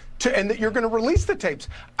tapes and that you're going to release the tapes.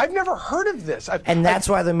 I've never heard of this. And that's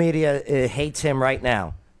why the media hates him right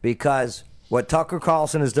now, because what Tucker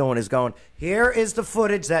Carlson is doing is going, here is the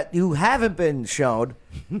footage that you haven't been shown.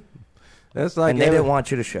 That's like and they didn't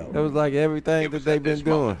want you to show. It was like everything that they've been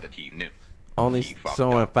doing. Only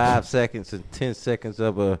showing 5 seconds and 10 seconds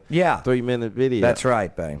of a 3-minute video. That's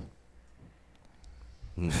right, bang.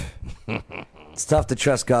 It's tough to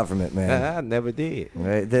trust government, man. I never did.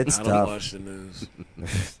 Right? It's I tough. don't watch the news.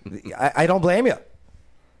 I don't blame you.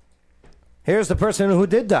 Here's the person who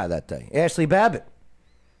did die that day, Ashley Babbitt,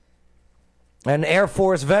 an Air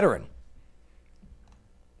Force veteran.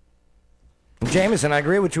 Jameson, I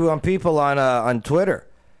agree with you on people on Twitter.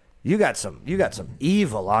 You got some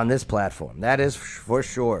evil on this platform. That is for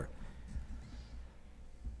sure.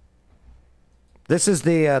 This is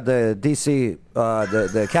the DC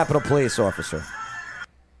the Capitol Police officer.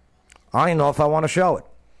 I don't know if I want to show it.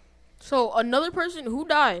 So another person who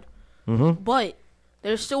died, but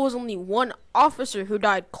there still was only one officer who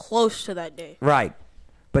died close to that day. Right,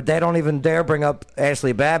 but they don't even dare bring up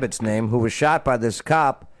Ashley Babbitt's name, who was shot by this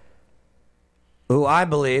cop, who I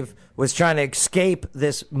believe was trying to escape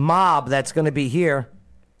this mob that's going to be here.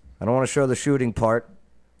 I don't want to show the shooting part.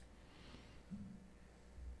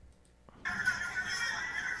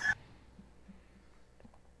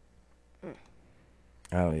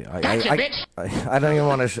 I don't even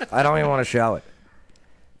want to show it.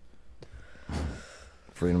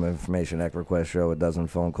 Freedom of Information Act request show a dozen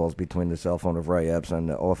phone calls between the cell phone of Ray Epps and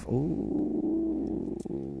the off. Ooh.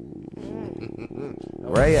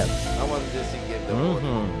 Ray Epps. I wanted to see get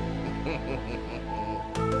the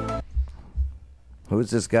Who's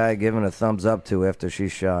this guy giving a thumbs up to after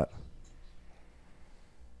she's shot?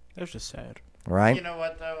 That's just sad. Right? You know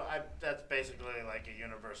what, though? That's basically like a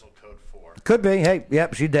universal code 4. Could be. Hey,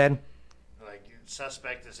 yep, she dead. Like,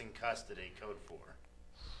 suspect is in custody, code 4.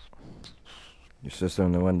 Your sister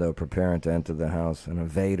in the window preparing to enter the house. An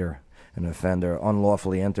invader, an offender,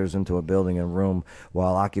 unlawfully enters into a building and room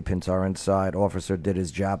while occupants are inside. Officer did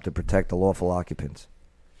his job to protect the lawful occupants.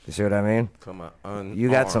 You see what I mean? You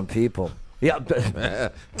got some people. Yeah.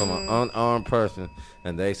 From an unarmed person,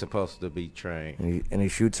 and they supposed to be trained. And he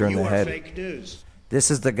shoots her in the head. Fake news. This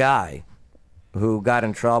is the guy who got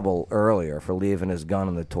in trouble earlier for leaving his gun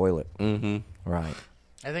in the toilet. Mm-hmm. Right.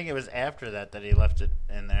 I think it was after that he left it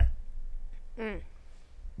in there.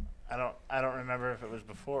 I don't remember if it was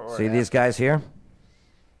before or See after. these guys here?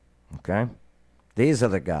 Okay. These are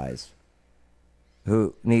the guys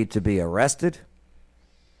who need to be arrested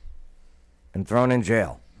and thrown in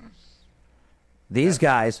jail. These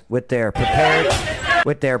guys with their prepared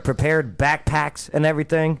backpacks and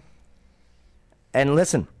everything. And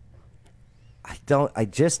listen,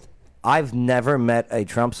 I've never met a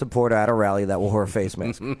Trump supporter at a rally that wore a face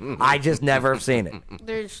mask. I just never have seen it.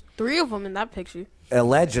 There's 3 of them in that picture.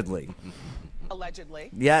 Allegedly. Allegedly.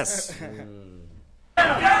 Yes. There's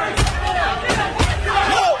a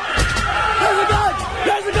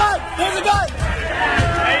gun! There's a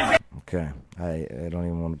gun! Okay. I don't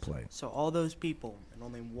even want to play. So all those people, and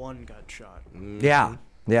only one got shot. Yeah,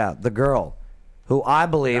 the girl, who I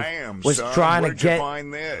believe was trying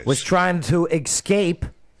to escape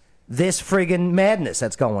this friggin' madness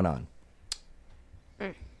that's going on.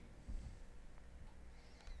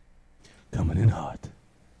 Coming in hot.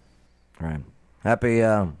 Right. Happy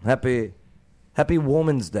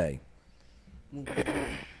Woman's Day.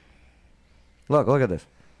 Look at this.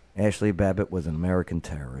 Ashley Babbitt was an American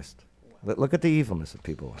terrorist. Look at the evilness of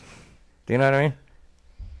people. Do you know what I mean?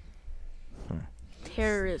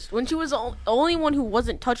 Terrorist. When she was the only one who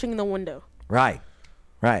wasn't touching the window. Right.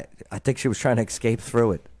 I think she was trying to escape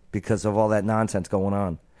through it because of all that nonsense going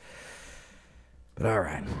on. But all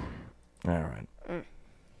right.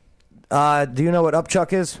 Do you know what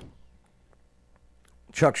Upchuck is?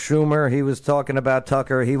 Chuck Schumer, he was talking about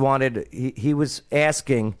Tucker. He was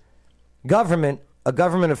asking a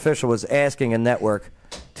government official was asking a network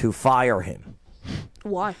to fire him.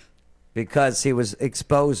 Why? Because he was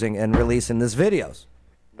exposing and releasing these videos.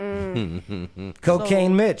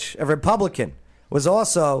 Cocaine Mitch, a Republican, was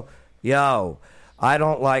also, I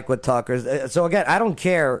don't like what Tucker's. So again, I don't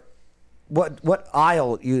care what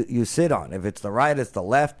aisle you sit on. If it's the right, it's the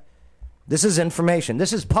left. This is information.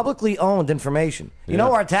 This is publicly owned information. You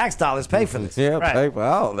know our tax dollars pay for this. Pay for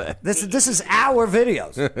all that. This is our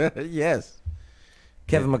videos. Yes.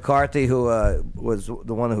 Kevin McCarthy, who was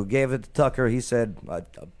the one who gave it to Tucker, he said,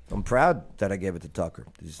 I'm proud that I gave it to Tucker.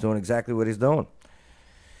 He's doing exactly what he's doing.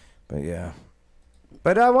 But yeah.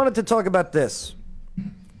 But I wanted to talk about this,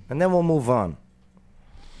 and then we'll move on.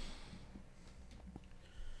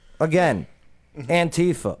 Again,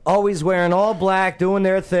 Antifa, always wearing all black, doing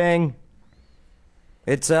their thing.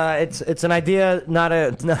 It's an idea, not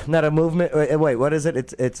a movement. Wait, what is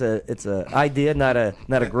it? It's a idea, not a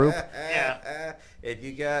group. Yeah. If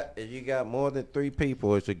you got more than 3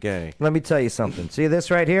 people, it's a gang. Let me tell you something. See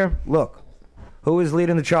this right here? Look, who is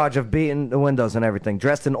leading the charge of beating the windows and everything,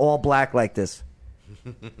 dressed in all black like this?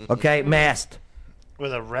 Okay, masked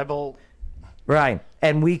with a rebel. Right,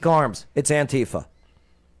 and weak arms. It's Antifa.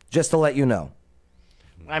 Just to let you know.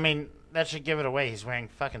 I mean, that should give it away. He's wearing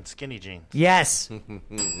fucking skinny jeans. Yes.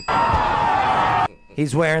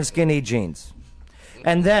 He's wearing skinny jeans.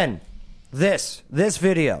 And then this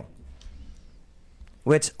video,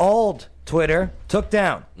 which old Twitter took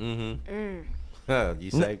down.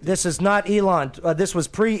 You saved this is not Elon. This was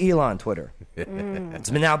pre-Elon Twitter. It's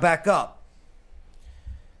been now back up.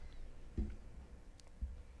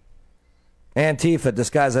 Antifa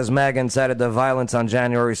disguised as MAGA incited the violence on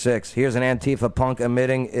January 6th. Here's an Antifa punk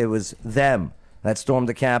admitting it was them that stormed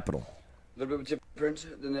the Capitol. A little bit different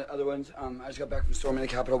than the other ones. I just got back from storming the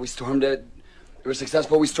Capitol. We stormed it. It was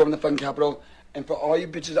successful. We stormed the fucking Capitol. And for all you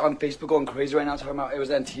bitches on Facebook going crazy right now talking about it was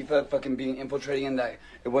Antifa fucking being infiltrating and that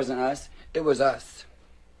it wasn't us, it was us.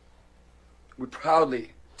 We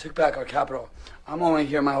proudly took back our Capitol. I'm only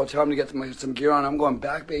here in my hotel room to get some gear on. I'm going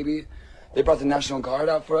back, baby. They brought the National Guard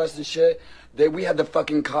out for us and shit. We had the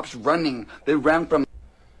fucking cops running. They ran from...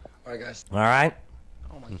 All right, guys. All right.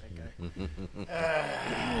 Oh, my God. Anybody's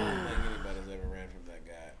ever ran from that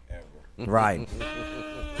guy, ever. Right.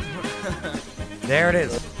 There it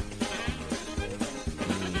is.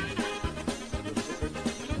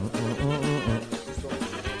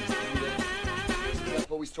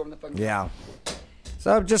 Yeah.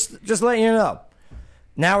 So just letting you know.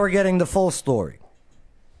 Now we're getting the full story.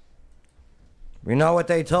 We know what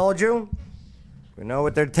they told you. We know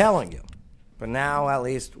what they're telling you. But now at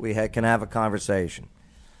least we can have a conversation.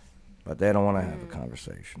 But they don't want to have a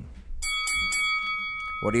conversation.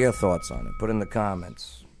 What are your thoughts on it? Put in the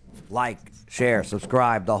comments. Like, share,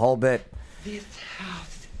 subscribe, the whole bit. This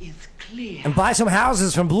house is clear. And buy some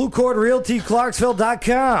houses from Blue Cord Realty,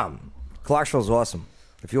 Clarksville.com. Clarksville's awesome.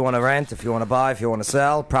 If you want to rent, if you want to buy, if you want to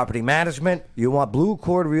sell, property management, you want Blue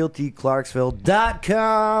Cord Realty,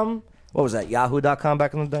 Clarksville.com. What was that, Yahoo.com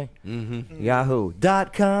back in the day? Mm-hmm.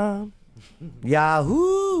 Yahoo.com.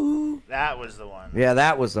 Yahoo. That was the one. Yeah,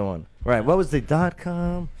 that was the one. Right, what was the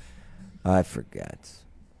 .com? I forgot.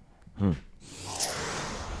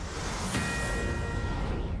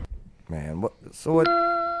 Man, what?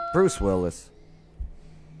 Bruce Willis.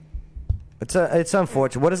 It's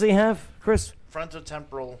unfortunate. What does he have, Chris?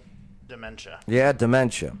 Frontotemporal dementia. Yeah,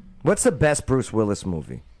 dementia. What's the best Bruce Willis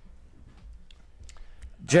movie?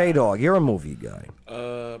 J-Dog, you're a movie guy.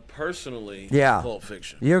 Personally, yeah. Pulp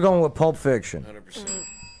Fiction. You're going with Pulp Fiction. 100%.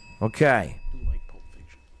 Okay.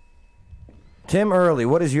 Tim Early,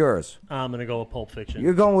 what is yours? I'm going to go with Pulp Fiction.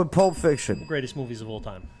 You're going with Pulp Fiction. Greatest movies of all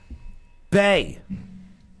time. Bay.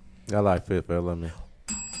 I like Fifth Element.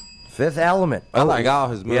 Fifth Element. I like all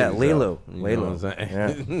his movies. Yeah, Lilu. You know what I'm saying?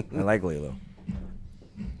 Yeah, I like Lilu.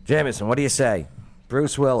 Jamison, what do you say?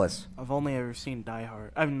 Bruce Willis. I've only ever seen Die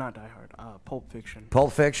Hard. I mean, not Die Hard. Pulp Fiction.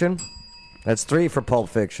 Pulp Fiction? That's 3 for Pulp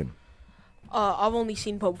Fiction. I've only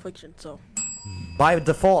seen Pulp Fiction, so. By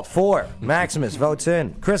default, 4. Maximus votes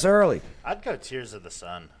in. Chris Early. I'd go Tears of the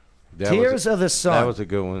Sun. Tears of the Sun. That was a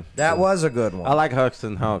good one. That was a good one. I like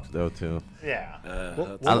Hudson Hawks, though, too. Yeah.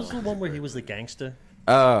 What was the one where he was the gangster?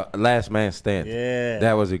 Last Man Standing. Yeah.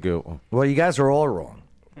 That was a good one. Well, you guys are all wrong.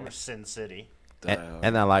 Or Sin City.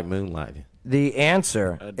 And I like Moonlighting. The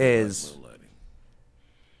answer is...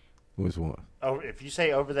 Which one? Oh, if you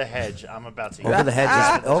say Over the Hedge, I'm about to... Over the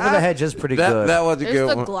Hedge is pretty good. That was a It's good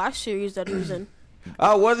the one. Glass series that he was in.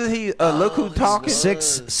 Oh, wasn't he? Look Who's Talking?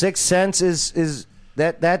 Sixth Sense is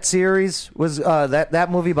that series was that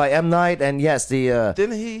movie by M. Night, and yes,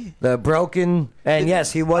 didn't he the Broken, and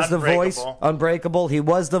yes, he was the voice Unbreakable. He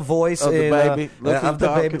was the voice of the baby. of the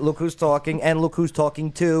baby. Look Who's Talking, and Look Who's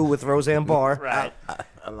Talking 2 with Roseanne Barr. Right.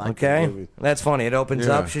 I like Okay, that movie. that's funny. It opens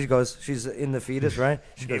up. She goes. She's in the fetus, right?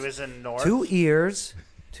 She goes. He was in North. 2 ears,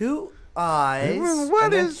 2 eyes. What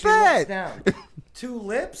and then is she looks that? down. 2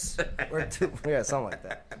 lips, or 2? Yeah, something like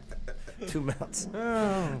that. 2 mouths.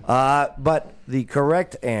 But the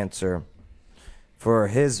correct answer for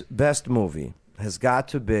his best movie has got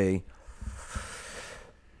to be.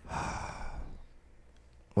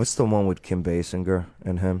 What's the one with Kim Basinger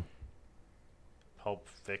and him? Pulp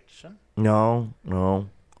Fiction? No.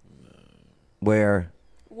 Where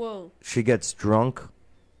Whoa. she gets drunk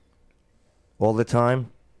all the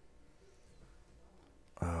time.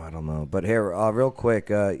 Oh, I don't know. But here, real quick,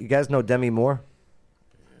 you guys know Demi Moore?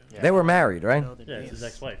 Yeah. They were married, right? Yeah, it's his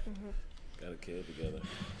ex-wife. Got a kid together.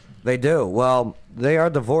 They do. Well, they are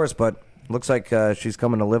divorced, but looks like she's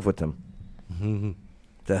coming to live with him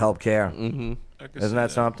to help care. Mm-hmm. Isn't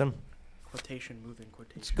that something? Quotation, moving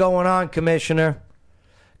quotation. What's going on, Commissioner?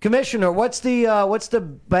 Commissioner, what's the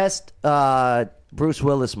best Bruce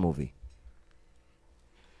Willis movie?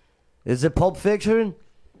 Is it Pulp Fiction?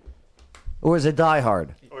 Or is it Die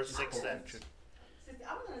Hard? Or Sixth Sense?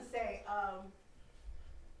 I was gonna say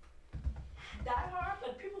Die Hard,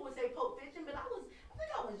 but people would say Pulp Fiction. But I think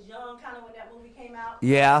I was young, kind of when that movie came out.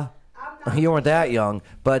 Yeah. You weren't that young,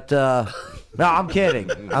 but no, I'm kidding.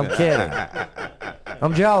 I'm kidding.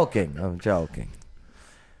 I'm joking. Because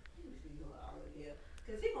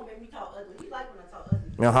he's gonna make me talk ugly. He like when I talk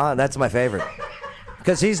ugly. That's my favorite.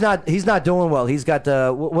 Because he's not doing well. He's got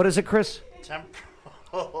what is it, Chris?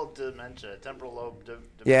 Temporal dementia. Temporal lobe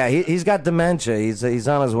dementia. Yeah, he's got dementia. He's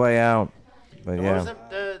on his way out. But And yeah.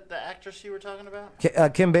 What was the actress you were talking about?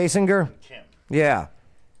 Kim Basinger? Kim. Yeah.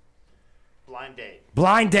 Blind Date.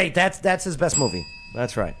 Blind Date. That's his best movie.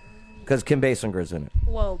 That's right. Because Kim Basinger's in it.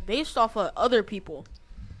 Well, based off of other people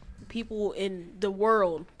in the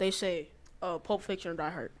world, they say Pulp Fiction or Die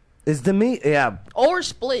Hard. Is the me? Yeah. Or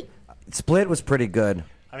Split. Split was pretty good.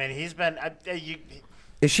 I mean, he's been.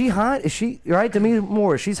 Is she hot? Is she right? Demi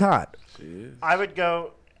Moore. She's hot. She is. I would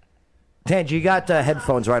go. Tangy, you got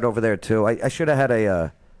headphones right over there too. I should have had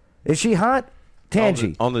a. Is she hot?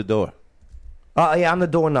 Tangy. On the door. Yeah, on the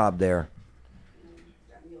doorknob there.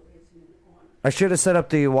 I should have set up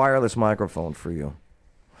the wireless microphone for you.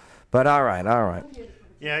 But all right.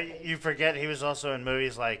 Yeah, you forget he was also in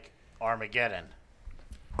movies like Armageddon.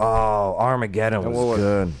 Oh, Armageddon was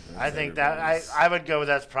good. I think that I would go with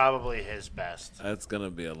that's probably his best. That's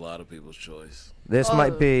gonna be a lot of people's choice. This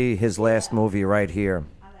might be his last movie right here.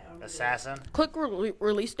 Assassin. Click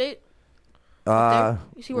release date. You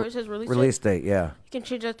see where it says release date? Yeah. You can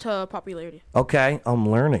change that to popularity. Okay, I'm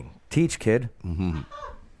learning. Teach, kid. Mm-hmm.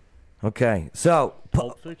 Okay, so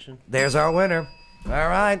Pulp Fiction. There's our winner. All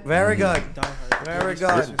right, very good. Very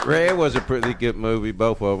good. Red was a pretty good movie,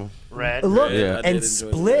 both of them. Red. Look, Yeah. and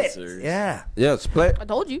Split. Yeah. Yeah, Split. I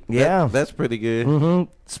told you. Yeah. That's pretty good.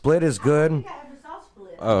 Mm-hmm. Split is good.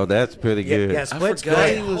 Oh, that's pretty good. Yeah, Split's I forgot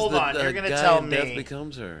good. he was Hold the, on, the you're gonna guy tell in Death me-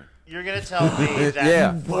 Becomes Her. You're gonna tell me that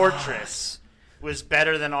Yeah. Fortress was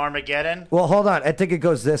better than Armageddon? Well, hold on. I think it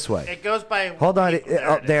goes this way. It goes by. Hold on.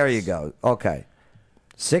 There There you go. Okay.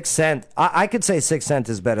 Sixth Sense. I could say Sixth Sense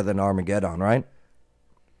is better than Armageddon, right?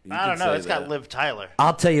 I don't know. It's got Liv Tyler.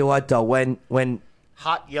 I'll tell you what, though. When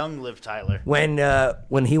Hot young Liv Tyler.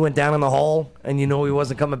 when he went down in the hole and you know he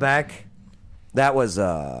wasn't coming back, that was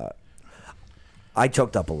I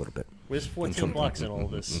choked up a little bit. Where's 14 blocks in all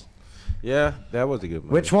this? Yeah, that was a good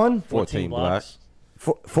movie. Which one? 14 blocks.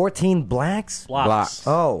 14 blacks? Blocks.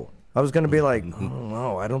 Oh, I was gonna be like, oh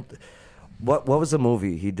no, I don't. What was the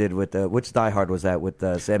movie he did with which Die Hard was that with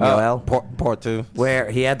Samuel L? Part 2. Where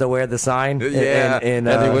he had to wear the sign? Yeah, in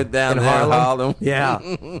and he went down in there in Harlem. Harlem. Yeah.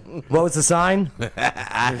 What was the sign?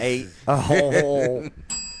 I hate. Oh.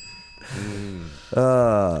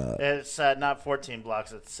 It's not 14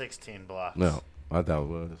 blocks. It's 16 blocks. No, I thought it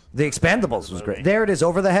was. The Expendables was great. There it is,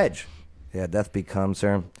 Over the Hedge. Yeah, Death Becomes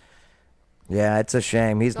Her. Yeah, it's a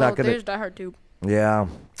shame. He's not gonna. There's Die Hard 2. Yeah,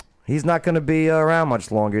 he's not gonna be around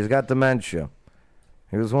much longer. He's got dementia.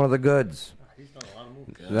 He was one of the goods.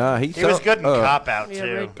 Nah, He was good in Cop Out Yeah,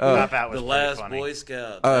 too. right. Cop Out was The pretty Last funny. Boy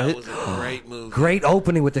Scout. That was a great movie. Great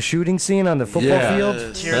opening with the shooting scene on the football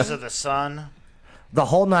field. Tears of the Sun. The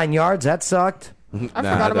whole 9 yards. That sucked. I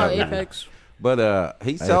forgot about Apex. But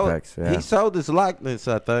he sold Apex, yeah. he sold his likeness,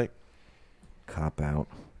 I think. Cop Out.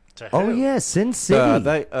 To Oh who? yeah, Sin City.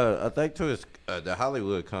 I think to his the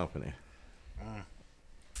Hollywood company.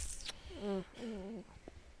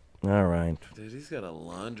 All right. Dude, he's got a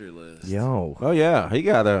laundry list. Yo. Oh, yeah. He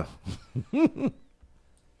got a...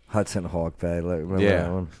 Hudson Hawk bag. Remember Yeah.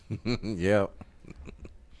 that one? Yep.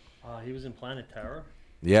 He was in Planet Terror.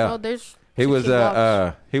 Yeah. Oh, there's he was 16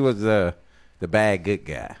 blocks. the bad good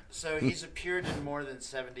guy. So he's appeared in more than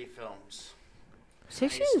 70 films.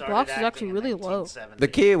 16 He started blocks is acting actually in really low. 1970. The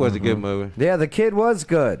Kid was a good movie. Yeah, The Kid was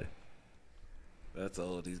good. That's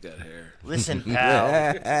old. He's got hair. Listen,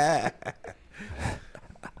 pal.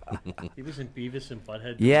 He was in Beavis and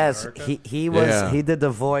Butthead. Yes, America. he was. Yeah. He did the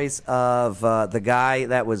voice of the guy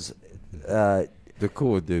that was. The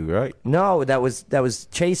cool dude, right? No, that was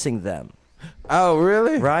chasing them. Oh,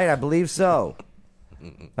 really? Right, I believe so.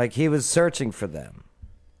 Like he was searching for them,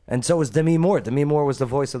 and so was Demi Moore. Demi Moore was the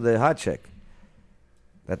voice of the hot chick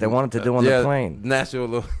that they wanted to do on the plane.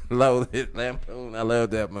 National Loaded Lampoon. I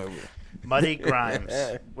love that movie. Muddy Grimes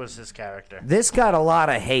was his character. This got a lot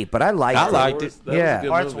of hate, but I liked it. I liked it. That was a Yeah.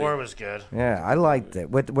 good Art's movie. War was good. Yeah, I liked it.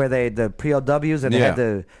 Where the POWs and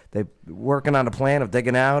Yeah. they working on a plan of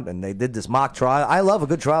digging out, and they did this mock trial. I love a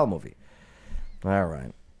good trial movie. All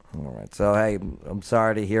right. So hey, I'm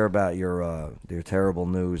sorry to hear about your terrible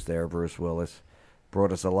news there, Bruce Willis.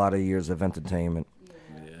 Brought us a lot of years of entertainment.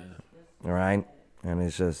 Yeah. All right, and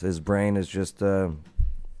it's just his brain is just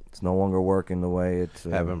it's no longer working the way it's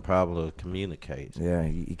Having problems to communicate. Yeah,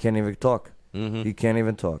 he can't even talk. Mhm. He can't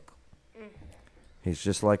even talk. He's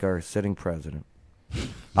just like our sitting president.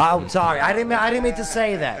 I'm sorry. I didn't mean to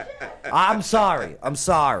say that. I'm sorry.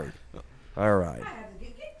 All right.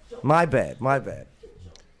 My bad.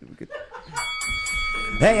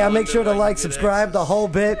 Hey, I'll make sure to like, subscribe, the whole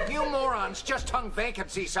bit. You morons just hung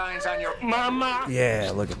vacancy signs on your mama.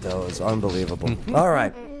 Yeah, look at those. Unbelievable. All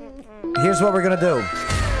right. Here's what we're going to do.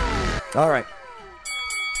 All right.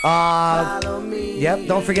 Yep,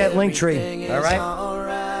 don't forget Linktree. All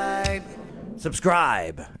right?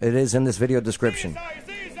 Subscribe. It is in this video description.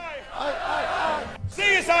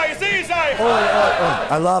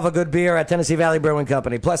 I love a good beer at Tennessee Valley Brewing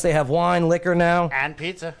Company. Plus, they have wine, liquor now. And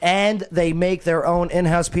pizza. And they make their own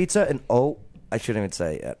in-house pizza. And, I shouldn't even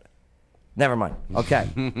say it. Never mind.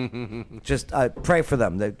 Okay. Just pray for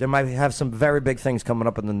them. They might have some very big things coming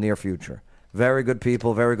up in the near future. Very good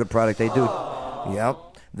people, very good product. They do. Yep.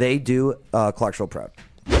 They do Clark Show proud.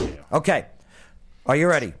 Okay. Are you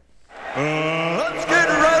ready? Let's get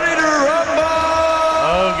ready to rumble!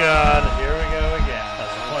 Oh, God. Here we go again.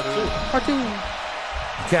 That's Part 2.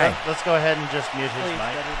 Okay. Let's go ahead and just mute his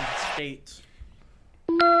mic. States.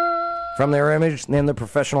 From their image, name the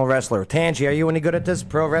professional wrestler. Tangi, are you any good at this?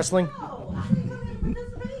 Pro wrestling?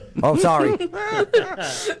 Oh, sorry.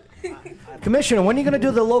 Commissioner, when are you going to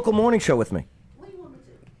do the local morning show with me?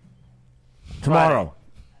 Tomorrow.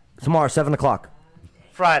 Tomorrow, 7 o'clock.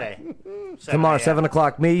 Friday. Tomorrow, 7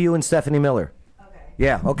 o'clock. Me, you, and Stephanie Miller. Okay.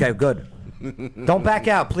 Yeah, okay, good. Don't back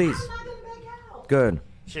out, please. Good.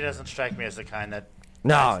 She doesn't strike me as the kind that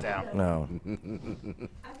No, backs down. no.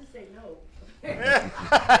 I just say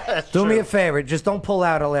no. Do me a favor. Just don't pull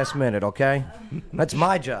out at last minute, okay? That's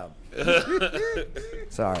my job.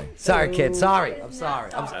 Sorry, kid. Sorry. I'm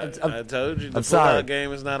sorry. I told you the I'm sorry. pull-out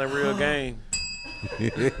game is not a real game.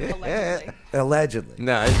 Allegedly.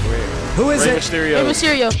 No, it's weird. Who is Rey it? Mysterio. Rey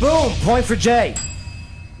Mysterio. Boom. Point for Jay.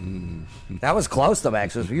 That was close, though,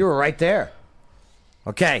 Max. You were right there.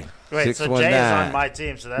 Okay. Wait, so Jay is on my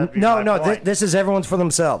team, so that would be No, my point. this is everyone's for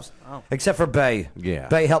themselves. Oh. Except for Bay. Yeah.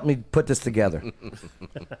 Bay helped me put this together.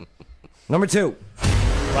 Number 2.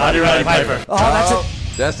 Roddy Piper. Oh,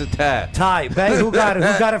 that's a tie. Tie. Bay, who got it?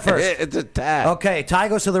 Who got it first? It's a tie. Okay, tie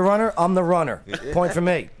goes to the runner. I'm the runner. Point for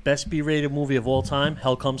me. Best B-rated movie of all time.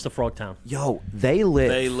 Hell Comes to Frogtown. Yo, They Live.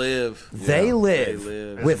 They live. They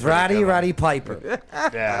live with Roddy Piper.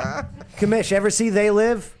 Yeah. Commish, ever see They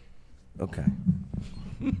Live? Okay.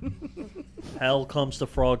 Hell Comes to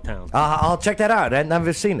Frogtown. I'll check that out. I've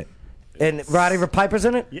never seen it. And Roddy Piper's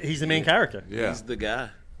in it? He's the main character. Yeah. He's the guy.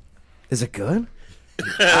 Is it good?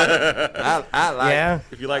 I like Yeah.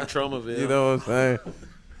 If you like Tromaville. You know what I'm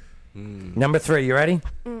saying? Number 3, you ready?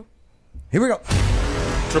 Here we go.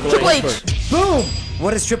 Triple H. Boom!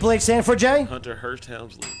 What does Triple H stand for, Jay? Hunter Hearst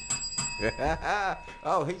Helmsley.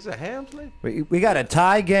 Oh, he's a Helmsley? We got a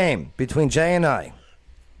tie game between Jay and I.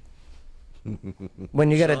 When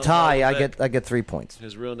you get a tie, I get 3 points.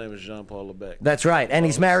 His real name is Jean-Paul Lebec. That's right. And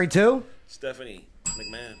he's married to? Stephanie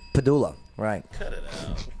McMahon. Padula. Right. Cut it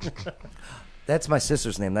out. That's my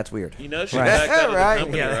sister's name. That's weird. You know she backed out of the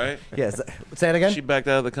company, right? Yes. Say it again? She backed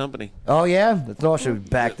out of the company. Oh, yeah? That's all she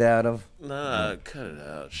backed out of. Nah, cut it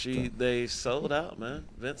out. They sold out, man.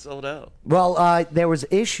 Vince sold out. Well, there was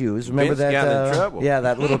issues. Remember Vince that? got in trouble. Yeah,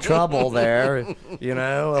 that little trouble there. You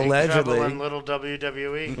know, Big allegedly. Trouble in Little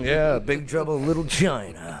WWE. Yeah, Big Trouble in Little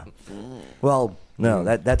China. Well, no,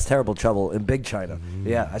 that's terrible trouble in Big China.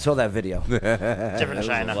 Yeah, I saw that video. Different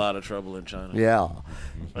China. There's a lot of trouble in China. Yeah.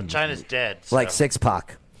 But China's dead. So. Like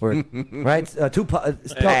 6-pack. Right?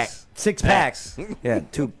 6 packs. Yeah,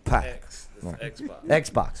 2 pack. Xbox.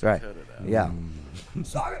 Xbox, right. Cut it out. Yeah.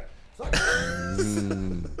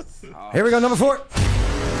 Here we go, number 4.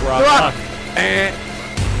 Rock.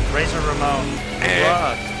 Razor Ramon.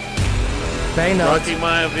 Rock. Thanos. Rocky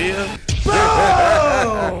Maivia.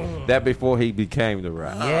 That before he became the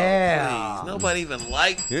Rock. Yeah. Please. Nobody even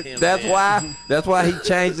liked him. That's why he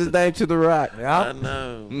changed his name to the Rock. I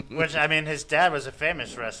know. Which, I mean, his dad was a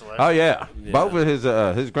famous wrestler. Oh yeah. Both of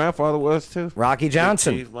his grandfather was too. Rocky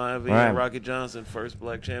Johnson. Chief Maivia, Right. Rocky Johnson, first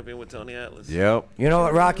black champion with Tony Atlas. Yep. You know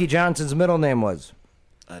what Rocky Johnson's middle name was?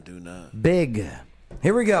 I do not. Big.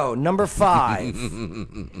 Here we go, number 5.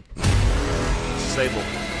 Sable.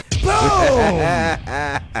 Boom!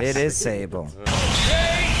 It is Sable.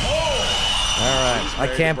 All right,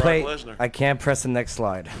 I can't press the next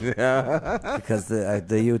slide because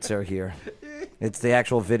the Utes are here. It's the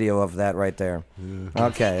actual video of that right there.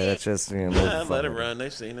 Okay, that's just Let it run.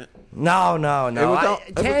 They've seen it. No.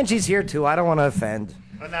 Tangi's here too. I don't want to offend.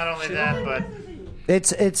 But not only that, but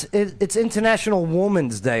It's International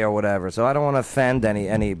Women's Day or whatever, so I don't want to offend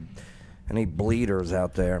any bleeders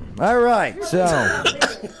out there. All right, so.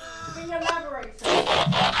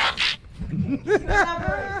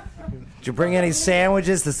 Did you bring any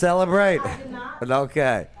sandwiches to celebrate? I did not.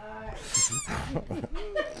 Okay.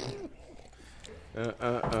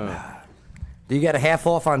 Do you get a half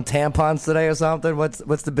off on tampons today or something? What's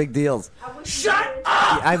the big deals? Shut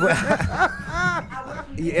up! I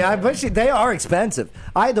wish they are expensive.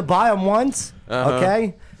 I had to buy them once.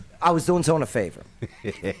 Okay, I was doing someone a favor.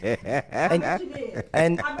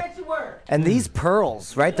 And I bet you were. And these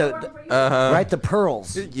pearls, right? The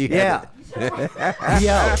pearls. Yeah.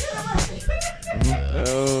 Yo.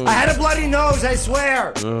 I had a bloody nose, I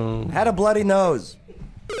swear. Had a bloody nose.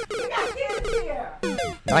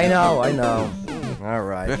 I know. All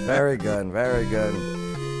right. Very good.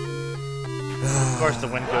 of course the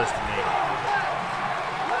win goes to me.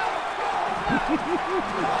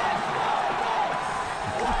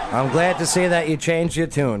 I'm glad to see that you changed your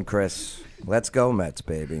tune, Chris. Let's go, Mets,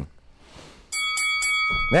 baby.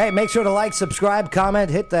 Hey, make sure to like, subscribe, comment,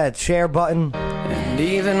 hit that share button.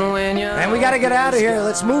 And we got to get out of here.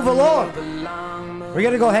 Let's move along. We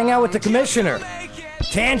got to go hang out with the commissioner,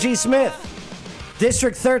 Tangi Smith.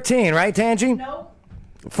 District 13, right, Tangi? No.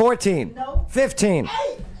 14. No. 15.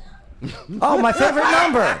 Oh, my favorite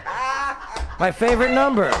number. My favorite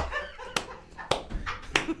number.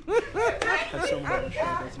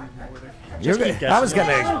 I was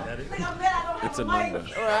gonna. It's a number.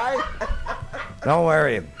 Don't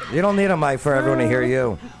worry. You don't need a mic for everyone to hear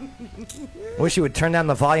you. Wish you would turn down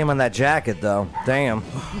the volume on that jacket, though. Damn.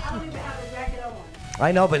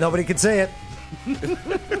 I know, but nobody can see it.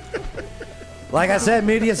 Like I said,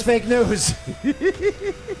 media's fake news.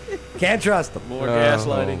 Can't trust them. More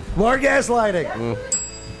gaslighting. More gaslighting.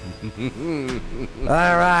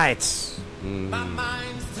 All right. My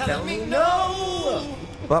mind's telling me no.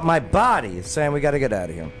 But my body is saying we got to get out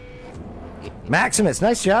of here. Maximus,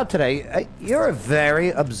 nice job today. You're a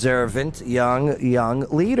very observant young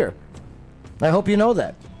leader. I hope you know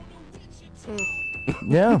that.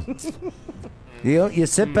 Yeah. You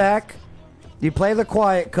sit back, you play the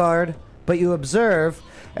quiet card, but you observe,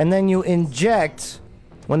 and then you inject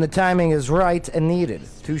when the timing is right and needed.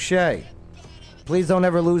 Touché. Please don't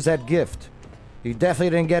ever lose that gift. You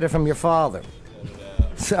definitely didn't get it from your father.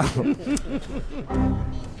 So,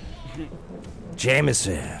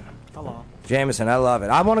 Jameson. Hello. Jameson, I love it.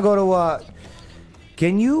 I want to go to,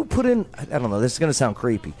 can you put in, I don't know, this is going to sound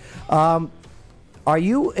creepy. Are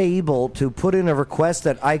you able to put in a request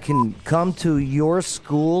that I can come to your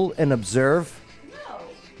school and observe?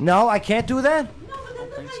 No, I can't do that?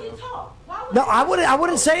 No, I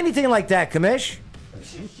wouldn't say anything like that, Commish.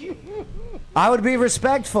 I would be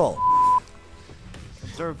respectful.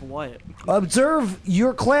 Observe what? Observe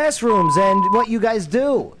your classrooms and what you guys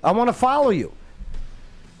do. I want to follow you.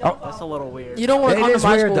 That's a little weird. You don't want to come to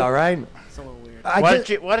my weird, school. though, right? It's a little weird.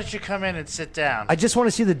 Why don't you come in and sit down? I just want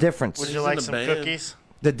to see the difference. Would you like some cookies?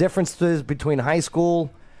 The differences between high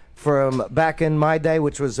school from back in my day,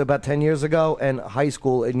 which was about 10 years ago, and high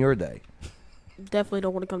school in your day. Definitely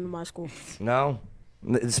don't want to come to my school. No?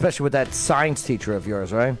 Especially with that science teacher of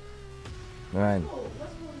yours, right? All right.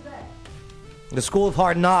 The School of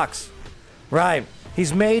Hard Knocks. Right.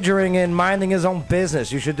 He's majoring in minding his own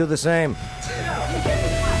business. You should do the same.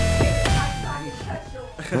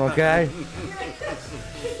 Okay?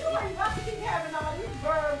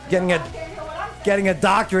 Getting a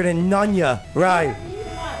doctorate in Nunya. Right.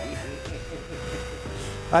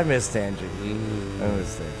 I miss Tangy.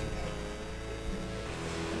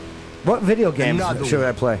 What video games should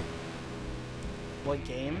I play? What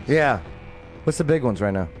games? Yeah. What's the big ones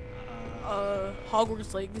right now?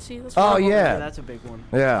 Hogwarts Legacy. That's Yeah, that's a big one.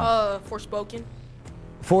 Yeah. Forspoken.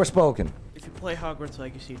 Forspoken. If you play Hogwarts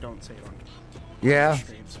Legacy, don't say it on Yeah?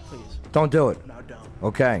 streams, please. Don't do it. No, don't.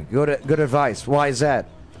 Okay. Good advice. Why is that?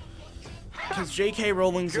 Because J.K.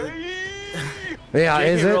 Rowling's a... Yeah,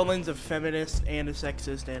 is J.K. it? Rowling's a feminist and a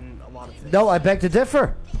sexist and a lot of things. No, I beg to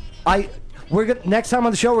differ. Next time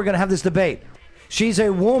on the show, we're going to have this debate. She's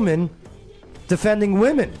a woman defending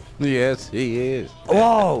women. Yes, he is.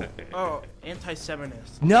 Whoa. Oh,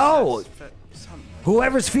 anti-Semitist. No.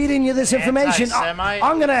 Whoever's feeding you this information,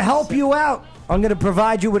 I'm going to help you out. I'm going to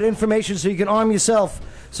provide you with information so you can arm yourself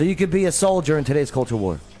so you can be a soldier in today's culture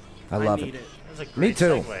war. I love need it. That's a Me great too.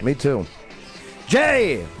 segue. Me too.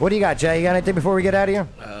 Jay, what do you got, Jay? You got anything before we get out of here?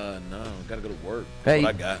 No, gotta go to work. Hey, That's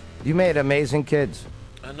what I got. You made amazing kids.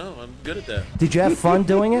 I know, I'm good at that. Did you have fun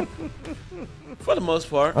doing it? For the most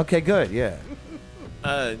part. Okay, good. Yeah.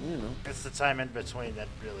 It's the time in between that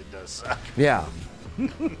really does suck. Yeah.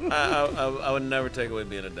 I would never take away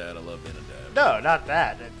being a dad. I love being a dad. No, not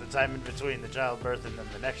that. It's the time in between the childbirth and then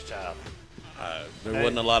the next child. There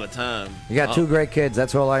wasn't a lot of time. You got two great kids.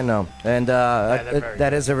 That's all I know. And they're very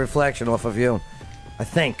that is a reflection off of you. I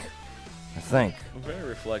think. I'm very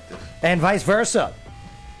reflective. And vice versa.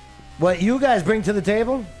 What you guys bring to the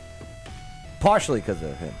table, partially because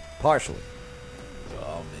of him. Partially. It's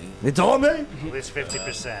all me. It's all me? At least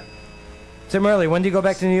 50%. Tim Early, when do you go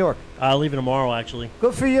back to New York? I'll leave it tomorrow, actually.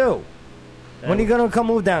 Good for you. When are you going to come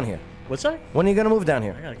move down here? What's that? When are you going to move down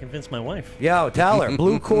here? I gotta convince my wife. Yo, tell her.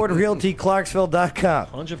 BlueCordRealtyClarksville.com.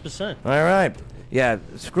 100%. All right. Yeah,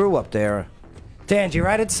 screw up there. Tangy,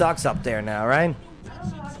 right? It sucks up there now, right?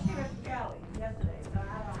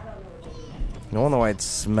 No wonder why it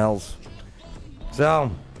smells. So,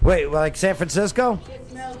 wait, like San Francisco? It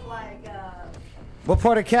smells like What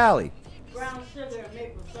part of Cali? brown sugar and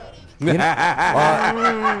maple syrup.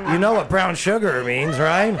 You know what brown sugar means,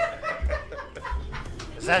 right?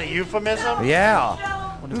 Is that a euphemism? Yeah.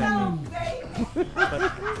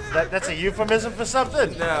 That's a euphemism for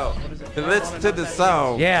something? No. Listen to the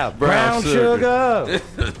song. Yeah, brown sugar.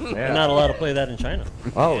 You're not allowed to play that in China.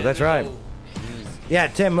 Oh, that's right. Yeah,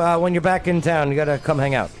 Tim, when you're back in town, you got to come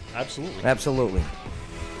hang out. Absolutely. Absolutely.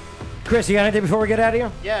 Chris, you got anything before we get out of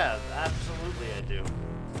here? Yeah, absolutely I do.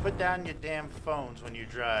 Put down your damn phones when you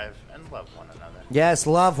drive and love one another. Yes,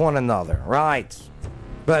 love one another. Right.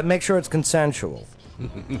 But make sure it's consensual.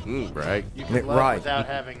 Right. You can love Right. without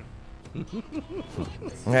having...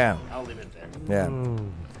 Yeah. I'll leave it there. Yeah.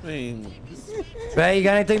 I mean, Bay, you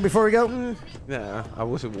got anything before we go? nah, I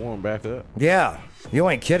wish it warmed back up. Yeah. You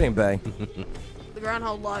ain't kidding, Bay. The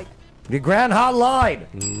groundhog lied. The groundhog lied.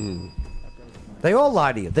 They all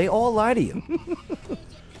lie to you. They all lie to you.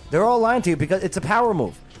 They're all lying to you because it's a power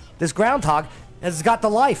move. This groundhog has got the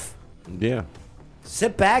life. Yeah.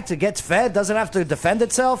 Sit back, it gets fed, doesn't have to defend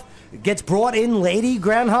itself. It gets brought in lady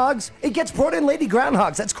groundhogs. It gets brought in lady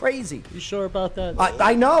groundhogs. That's crazy. You sure about that?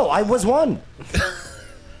 I know. I was one.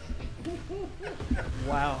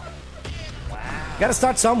 Wow. Got to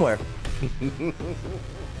start somewhere.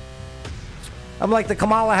 I'm like the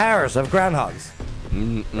Kamala Harris of groundhogs.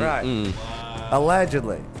 Right.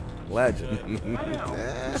 Allegedly. With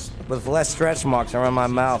less stretch marks around my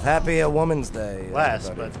mouth. Happy Woman's Day. Less,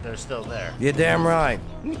 everybody. but they're still there. You're damn right.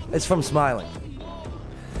 It's from smiling.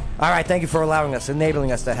 All right, thank you for allowing us,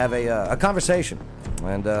 enabling us to have a conversation.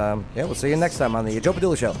 And, yeah, we'll see you next time on the Joe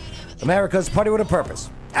Padula Show. America's Party with a Purpose.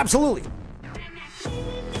 Absolutely.